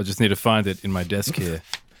go. I just need to find it in my desk here.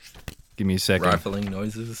 Give me a second. Rifling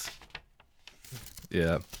noises.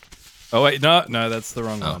 Yeah. Oh, wait. No, that's the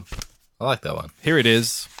wrong one. I like that one. Here it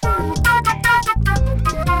is.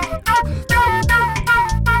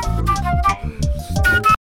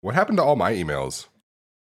 What happened to all my emails?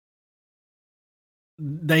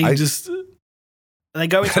 They go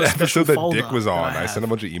into a special episode that folder. Dick was on. I have. sent a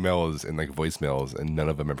bunch of emails and like voicemails, and none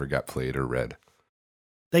of them ever got played or read.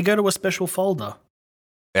 They go to a special folder.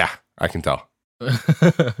 Yeah, I can tell.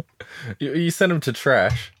 You sent them to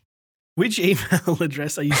trash. Which email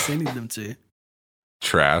address are you sending them to?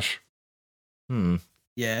 Trash.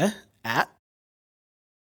 Yeah, at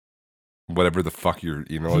whatever the fuck your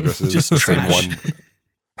email address is. Just the trash. same one.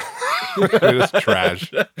 Just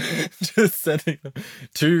trash. Just sending them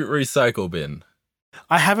to recycle bin.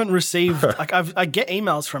 I haven't received I get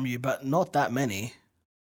emails from you, but not that many.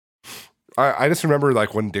 I just remember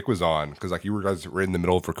like when Dick was on, because like you guys were in the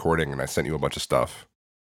middle of recording, and I sent you a bunch of stuff.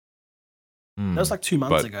 That was like 2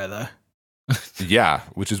 months ago, though. Yeah,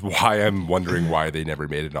 which is why I'm wondering why they never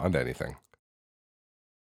made it onto anything.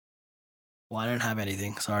 Well, I don't have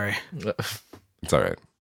anything. Sorry. It's all right.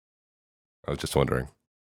 I was just wondering.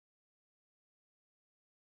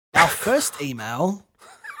 Our first email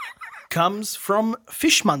comes from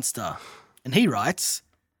Fishmonster, and he writes,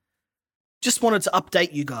 "Just wanted to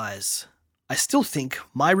update you guys. I still think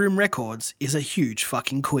My Room Records is a huge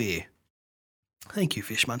fucking queer." Thank you,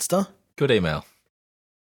 Fishmonster. Good email.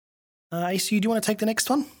 AC, do you want to take the next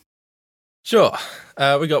one? Sure.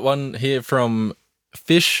 We got one here from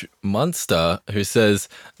Fish Monster who says,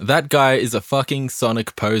 "That guy is a fucking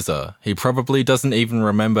Sonic poser. He probably doesn't even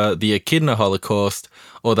remember the Echidna Holocaust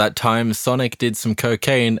or that time Sonic did some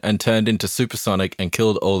cocaine and turned into Supersonic and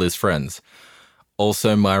killed all his friends.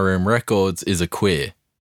 Also, My Room Records is a queer."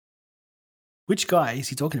 Which guy is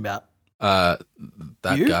he talking about?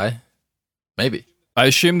 That You? guy? Maybe. I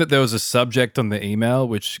assume that there was a subject on the email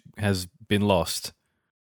which has been lost.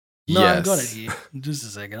 No, Yes. I got it here. Just a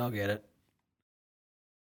second, I'll get it.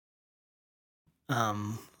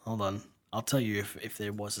 Hold on. I'll tell you if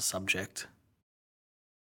there was a subject.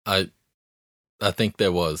 I think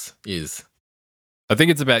there is. I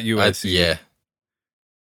think it's about you, AC. Yeah.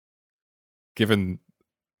 Given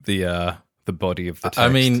the body of the text. I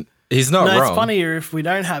mean, he's not No, wrong. it's funnier if we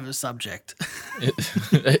don't have a subject.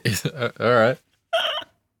 All right.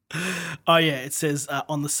 Oh, yeah, it says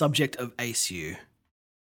on the subject of ACU.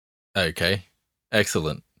 Okay.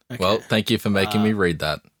 Excellent. Okay. Well, thank you for making me read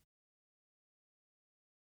that.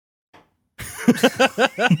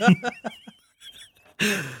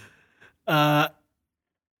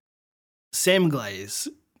 Sam Glaze,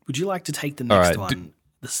 would you like to take the All next right, one?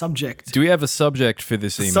 The subject. Do we have a subject for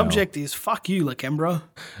this The email? subject is fuck you, Lakembra.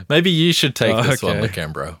 Maybe you should take Oh, this one, okay.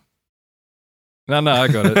 Lakembro. No, I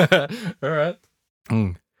got it. All right.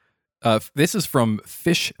 This is from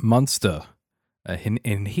Fish Monster,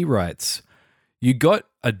 and he writes, "You got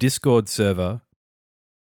a Discord server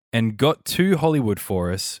and got 2 Hollywood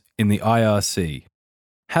for us in the IRC.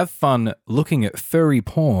 Have fun looking at furry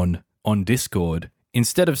porn on Discord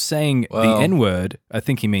instead of saying Well, the N-word, I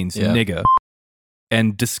think he means yeah. nigger,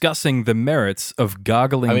 and discussing the merits of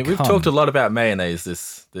gargling I mean, we've cum." talked a lot about mayonnaise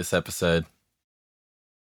this episode.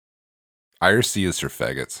 IRC is for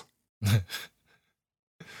faggots.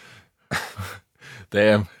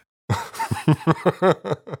 Damn.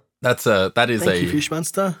 That is Thank you, a Fish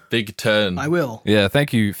Monster. big turn. I will. Yeah,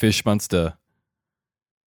 thank you, Fish Monster.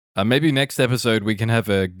 Maybe next episode we can have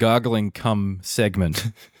a gargling cum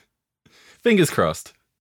segment. Fingers crossed.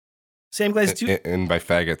 Sam Glaze, do you, And by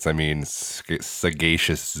faggots, I mean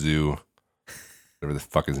Sagacious Zoo. Whatever the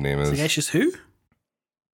fuck his name is. Sagacious who?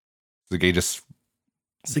 Sagacious.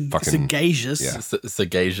 Fucking- Sagacious. yeah.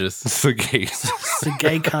 Sagacious. Sagacious.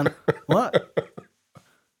 Sagay cunt. What?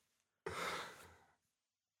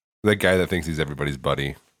 That guy that thinks he's everybody's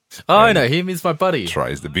buddy Oh, I know. He means my buddy.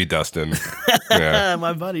 tries to be Dustin. Yeah.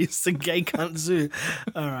 My buddy, Sagay cunt zoo.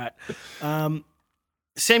 All right.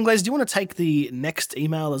 Sam Glaze, do you want to take the next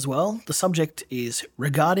email as well? The subject is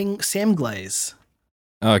regarding Sam Glaze.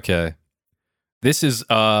 Okay. This is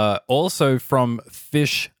also from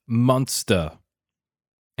Fish Monster.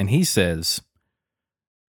 And he says,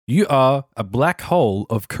 "You are a black hole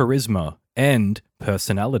of charisma and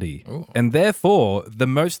personality, Ooh. and therefore the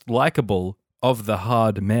most likable of the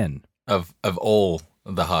hard men, Of all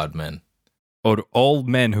the hard men. or all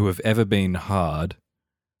men who have ever been hard.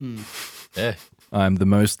 Yeah. I'm the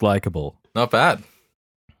most likable." Not bad.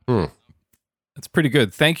 That's pretty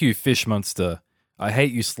good. Thank you, Fish Monster. I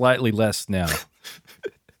hate you slightly less now.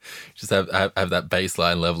 Just have that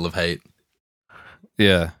baseline level of hate.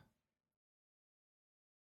 Yeah.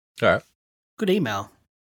 All right. Good email.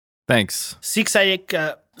 Thanks. 6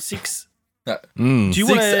 acre. 6. Mm. Do you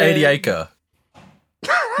want 680 acre.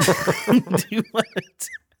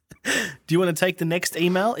 Do you want to take the next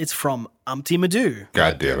email? It's from Umpty Madoo.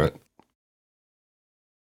 God damn it.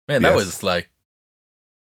 Man, that Yes. was like.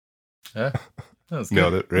 Yeah. That was good.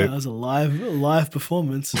 Nailed it, That right? was a live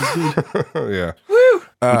performance. It was good. Yeah.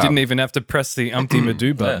 We didn't even have to press the Umpty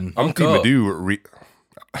Madoo button. Umpty Encore. Madoo.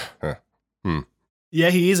 Yeah,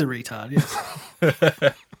 he is a retard. Yes.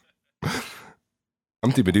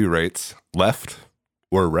 Umpty Madoo writes, left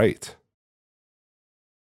or right?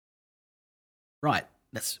 Right.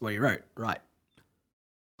 That's what he wrote. Right.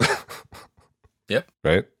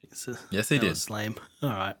 Right? Yes, he that did. was lame. All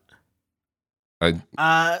right.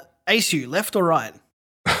 I Asu, left or right?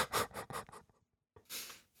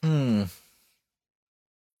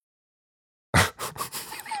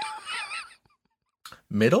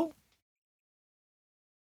 Middle?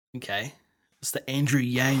 Okay. It's the Andrew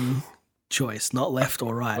Yang choice, not left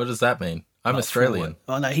or right. What does that mean? I'm Not Australian. forward.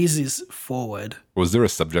 Oh, no, his is forward. was there a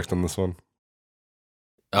subject on this one?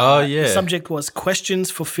 Oh, The yeah. subject was questions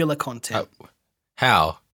for filler content.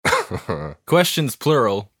 How? Questions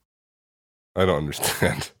plural. I don't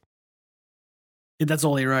understand. That's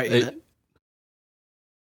all he wrote. It- It,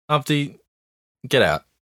 Umpty, get out.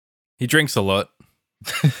 He drinks a lot.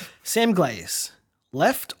 Sam Glaze,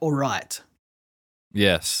 left or right?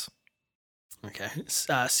 Yes. Okay.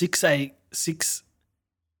 6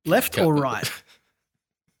 left or right?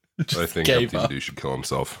 I think gave Umpty up. Madoo should kill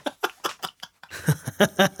himself.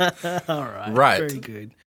 All right. Right. Very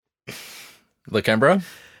good. Lakembro?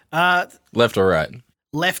 Uh, Left or right?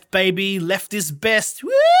 left, baby. Left is best.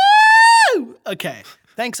 Woo! Okay.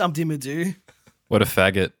 Thanks, Umpty Madoo. What a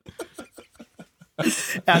faggot.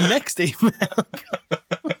 Our next email.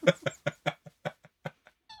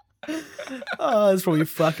 Oh, it's probably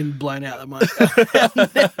fucking blown out the mic. Our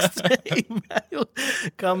next email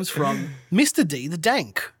comes from Mr. D the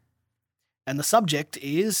Dank. And the subject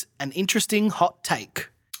is an interesting hot take.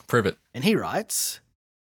 Prove it. And he writes,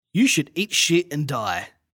 "You should eat shit and die."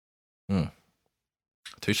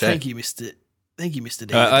 Touche. Thank you, Mr. D.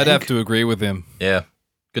 the I'd have Dank. to agree with him. Yeah.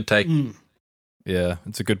 Good take. Mm, Yeah,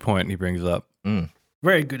 it's a good point he brings up.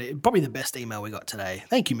 very good. Probably the best email we got today.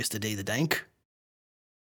 Thank you, Mr. D the Dank.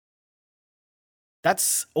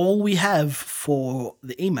 that's all we have for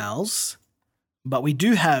the emails, but we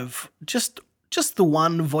do have just the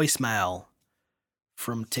one voicemail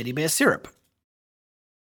from Teddy Bear Syrup.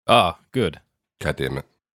 Ah, good. God damn it.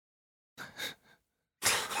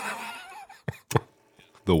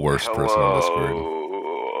 The worst person on Discord.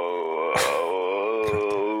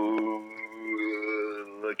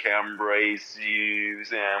 Embrace you,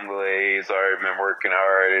 Sam Glaze. I've been working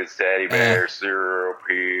hard. It's Teddy Bear Syrup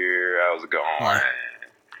here. How's it going?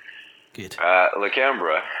 Good.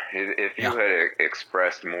 Lakembra, if you had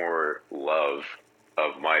expressed more love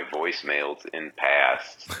of my voicemails in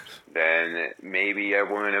past, then maybe I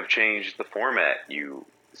wouldn't have changed the format, you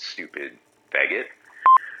stupid faggot.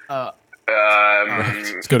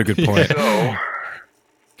 It's got a good point. So,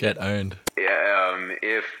 Get owned. yeah,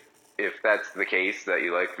 if that's the case that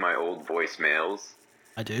you like my old voicemails,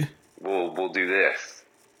 I do. we'll do this.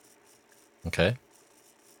 Okay.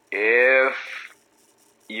 If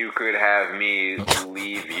you could have me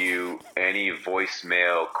leave you any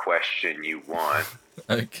voicemail question you want,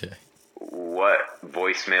 Okay. what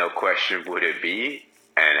voicemail question would it be,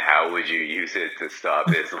 and how would you use it to stop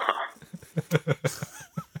Islam?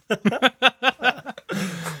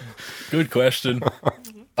 Good question. Thank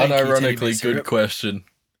you, Teddy Bear Unironically, good Syrup. question.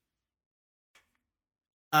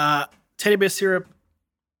 Teddy Bear Syrup.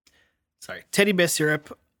 Sorry, Teddy Bear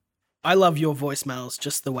Syrup. I love your voicemails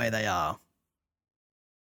just the way they are.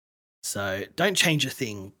 So don't change a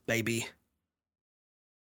thing, baby.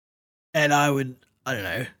 And I don't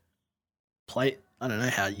know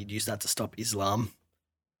how you'd use that to stop Islam.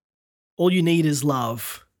 All you need is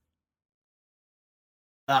love.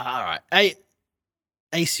 All right.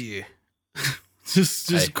 ACU.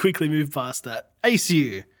 just quickly move past that.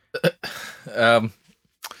 ACU.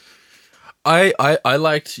 I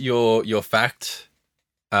liked your fact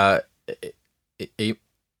e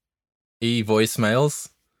voicemails.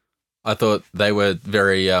 I thought they were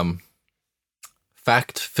very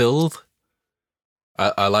fact filled.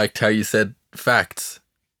 I liked how you said facts.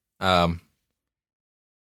 And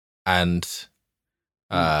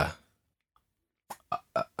I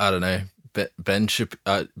don't know.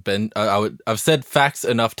 I've said facts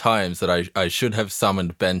enough times that I should have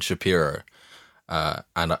summoned Ben Shapiro.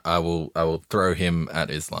 And I will throw him at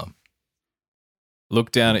Islam. Look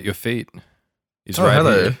down at your feet. He's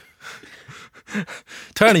hello. here.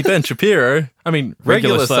 Tiny Ben Shapiro. I mean,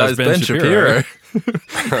 regular size Ben Shapiro.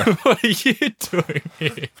 What are you doing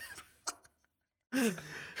here?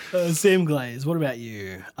 Sam Glaze, what about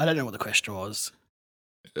you? I don't know what the question was.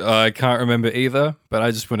 I can't remember either, but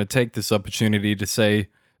I just want to take this opportunity to say,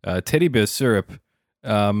 Teddy Bear Syrup,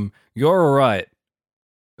 you're all right.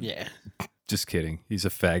 Yeah. Just kidding. He's a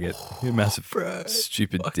faggot. You're a massive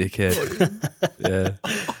stupid dickhead. Yeah.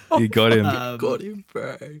 You got him. Got him,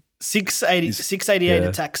 bro. 688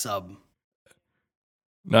 attack sub.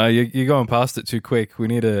 No, you're going past it too quick. We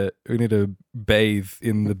need to bathe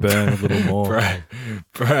in the burn a little more.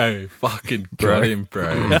 Bro, fucking got him,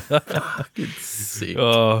 bro. Fucking sick.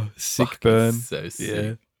 Oh, sick Fucking burn. So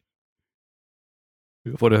sick.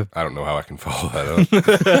 Yeah. What a I don't know how I can follow that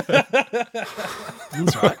up.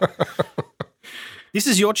 That's right. This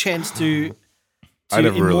is your chance to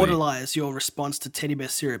immortalize your response to Teddy Bear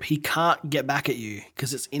Syrup. He can't get back at you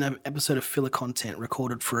because it's in an episode of filler content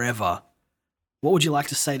recorded forever. What would you like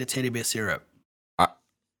to say to Teddy Bear Syrup?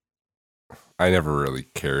 I never really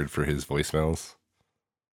cared for his voicemails.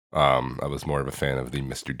 I was more of a fan of the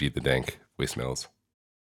Mr. D the Dank voicemails.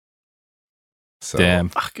 So, damn.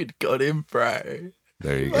 Fucking got him, bro.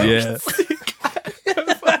 There you go. Yeah.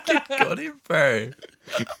 Fucking got him, bro.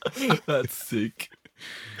 That's sick.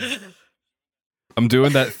 I'm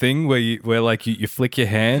doing that thing where you flick your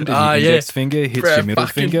hand and your index finger hits Bro, your middle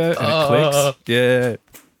finger and it clicks. Yeah.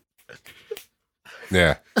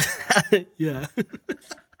 Yeah. Yeah.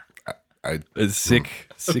 It's sick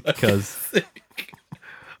cuz.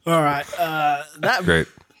 All right. That Great.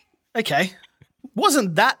 Okay.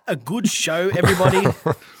 Wasn't that a good show, everybody?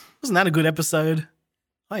 Wasn't that a good episode?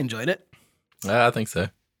 I enjoyed it. I think so.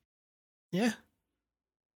 Yeah.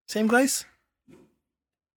 Sam Glaze?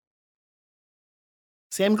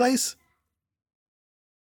 Sam Glaze?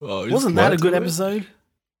 Oh, Wasn't that a good episode?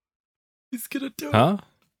 He's gonna do it. Huh?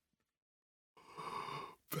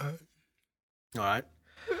 All right.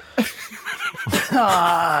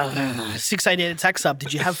 688 attack sub.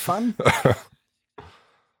 Did you have fun?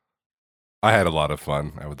 I had a lot of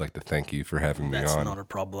fun. I would like to thank you for having me That's on. not a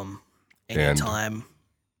problem. And- Anytime.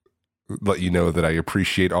 Let you know that I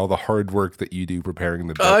appreciate all the hard work that you do preparing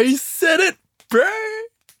the bets. I said it, bro.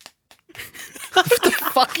 What the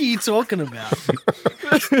fuck are you talking about?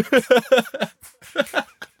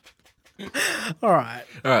 All right.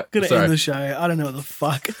 All right. Gonna sorry. end the show. I don't know what the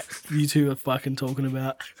fuck you two are fucking talking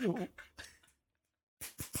about.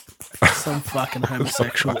 Some fucking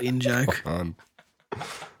homosexual in-joke.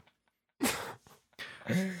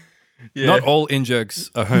 Yeah. Not all in-jokes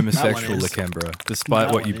are homosexual, is. Lakembra, despite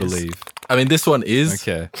That what one you is. believe. I mean, this one is,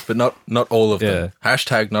 Okay. but not all of them.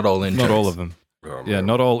 Hashtag not all in Not jokes. all of them. Oh, Yeah, man.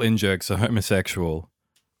 not all in-jokes are homosexual.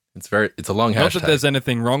 It's a long Not hashtag. that there's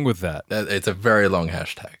anything wrong with that. It's a very long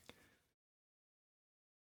hashtag.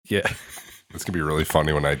 Yeah. It's gonna be really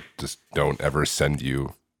funny when I just don't ever send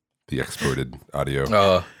you the exported audio.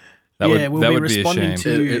 Oh, That yeah, would, we'll that be would be a responding shame.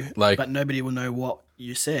 to you, like- but nobody will know what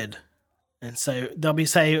you said. And so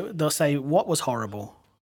they'll say what was horrible.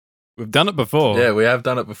 We've done it before. yeah, we have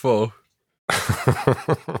done it before.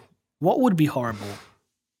 What would be horrible?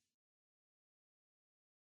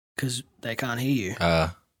 Because they can't hear you.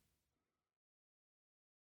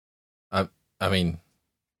 I mean,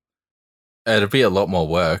 it'd be a lot more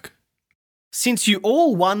work. Since you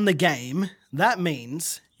all won the game, that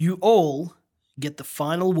means you all get the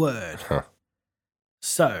final word. Huh.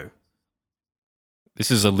 So,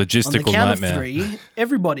 This is a on the logistical count nightmare. of 3,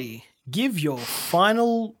 everybody give your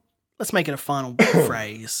final, let's make it a final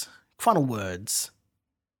phrase, final words,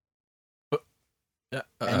 Yeah,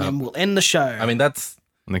 and then we'll end the show. I mean, that's.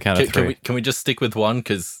 On the count of 3. Can we just stick with one?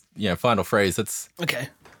 Because final phrase. That's. okay.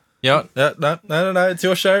 No. It's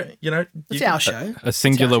your show. It's our show. A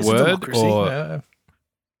singular It's a word democracy. or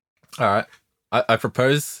All right. I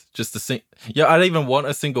propose just I don't even want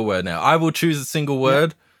a single word now. I will choose a single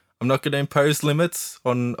word. I'm not going to impose limits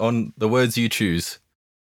on the words you choose.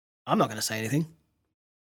 I'm not going to say anything.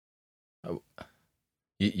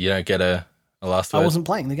 You don't get a last word. I wasn't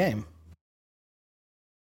playing the game.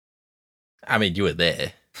 I mean, you were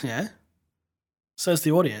there. Yeah. So's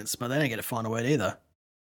the audience, but they don't get a final word either.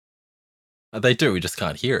 They do. We just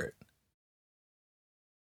can't hear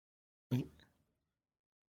it.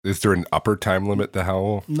 Is there an upper time limit to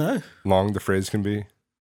how No. long the phrase can be?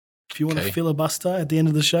 If you want Okay. to filibuster at the end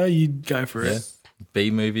of the show, you go for Yeah. it. B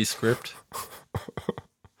movie script.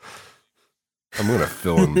 I'm gonna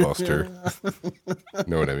fill in Buster.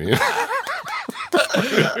 Know what I mean?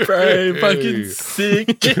 Bro, fucking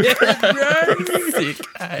sick. Bro, sick.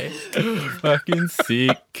 Hey. Fucking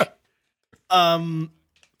sick.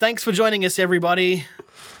 Thanks for joining us, everybody.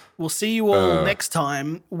 We'll see you all next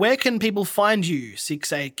time. Where can people find you?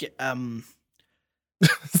 6-8.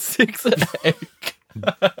 6-8.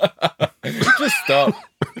 Just stop.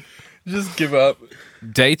 Just give up.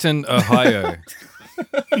 Dayton, Ohio.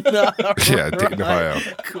 Yeah, Dayton, Ohio.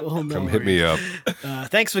 Cool. No Come hit me up.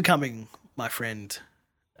 Thanks for coming, my friend.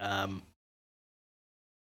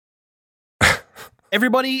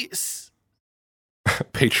 Everybody,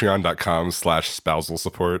 Patreon.com/spousal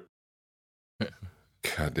support.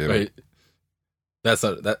 God damn it. Wait. That's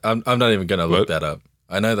not that. I'm not even gonna look What? that up.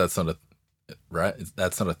 I know that's not a right.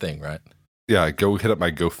 That's not a thing, right? Yeah, go hit up my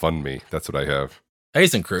GoFundMe. That's what I have.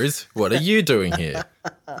 Hazen Cruz, what are you doing here?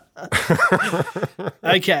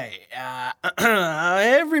 okay.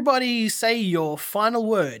 Everybody say your final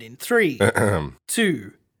word in 3,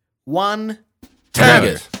 2, 1. Tag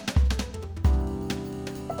it.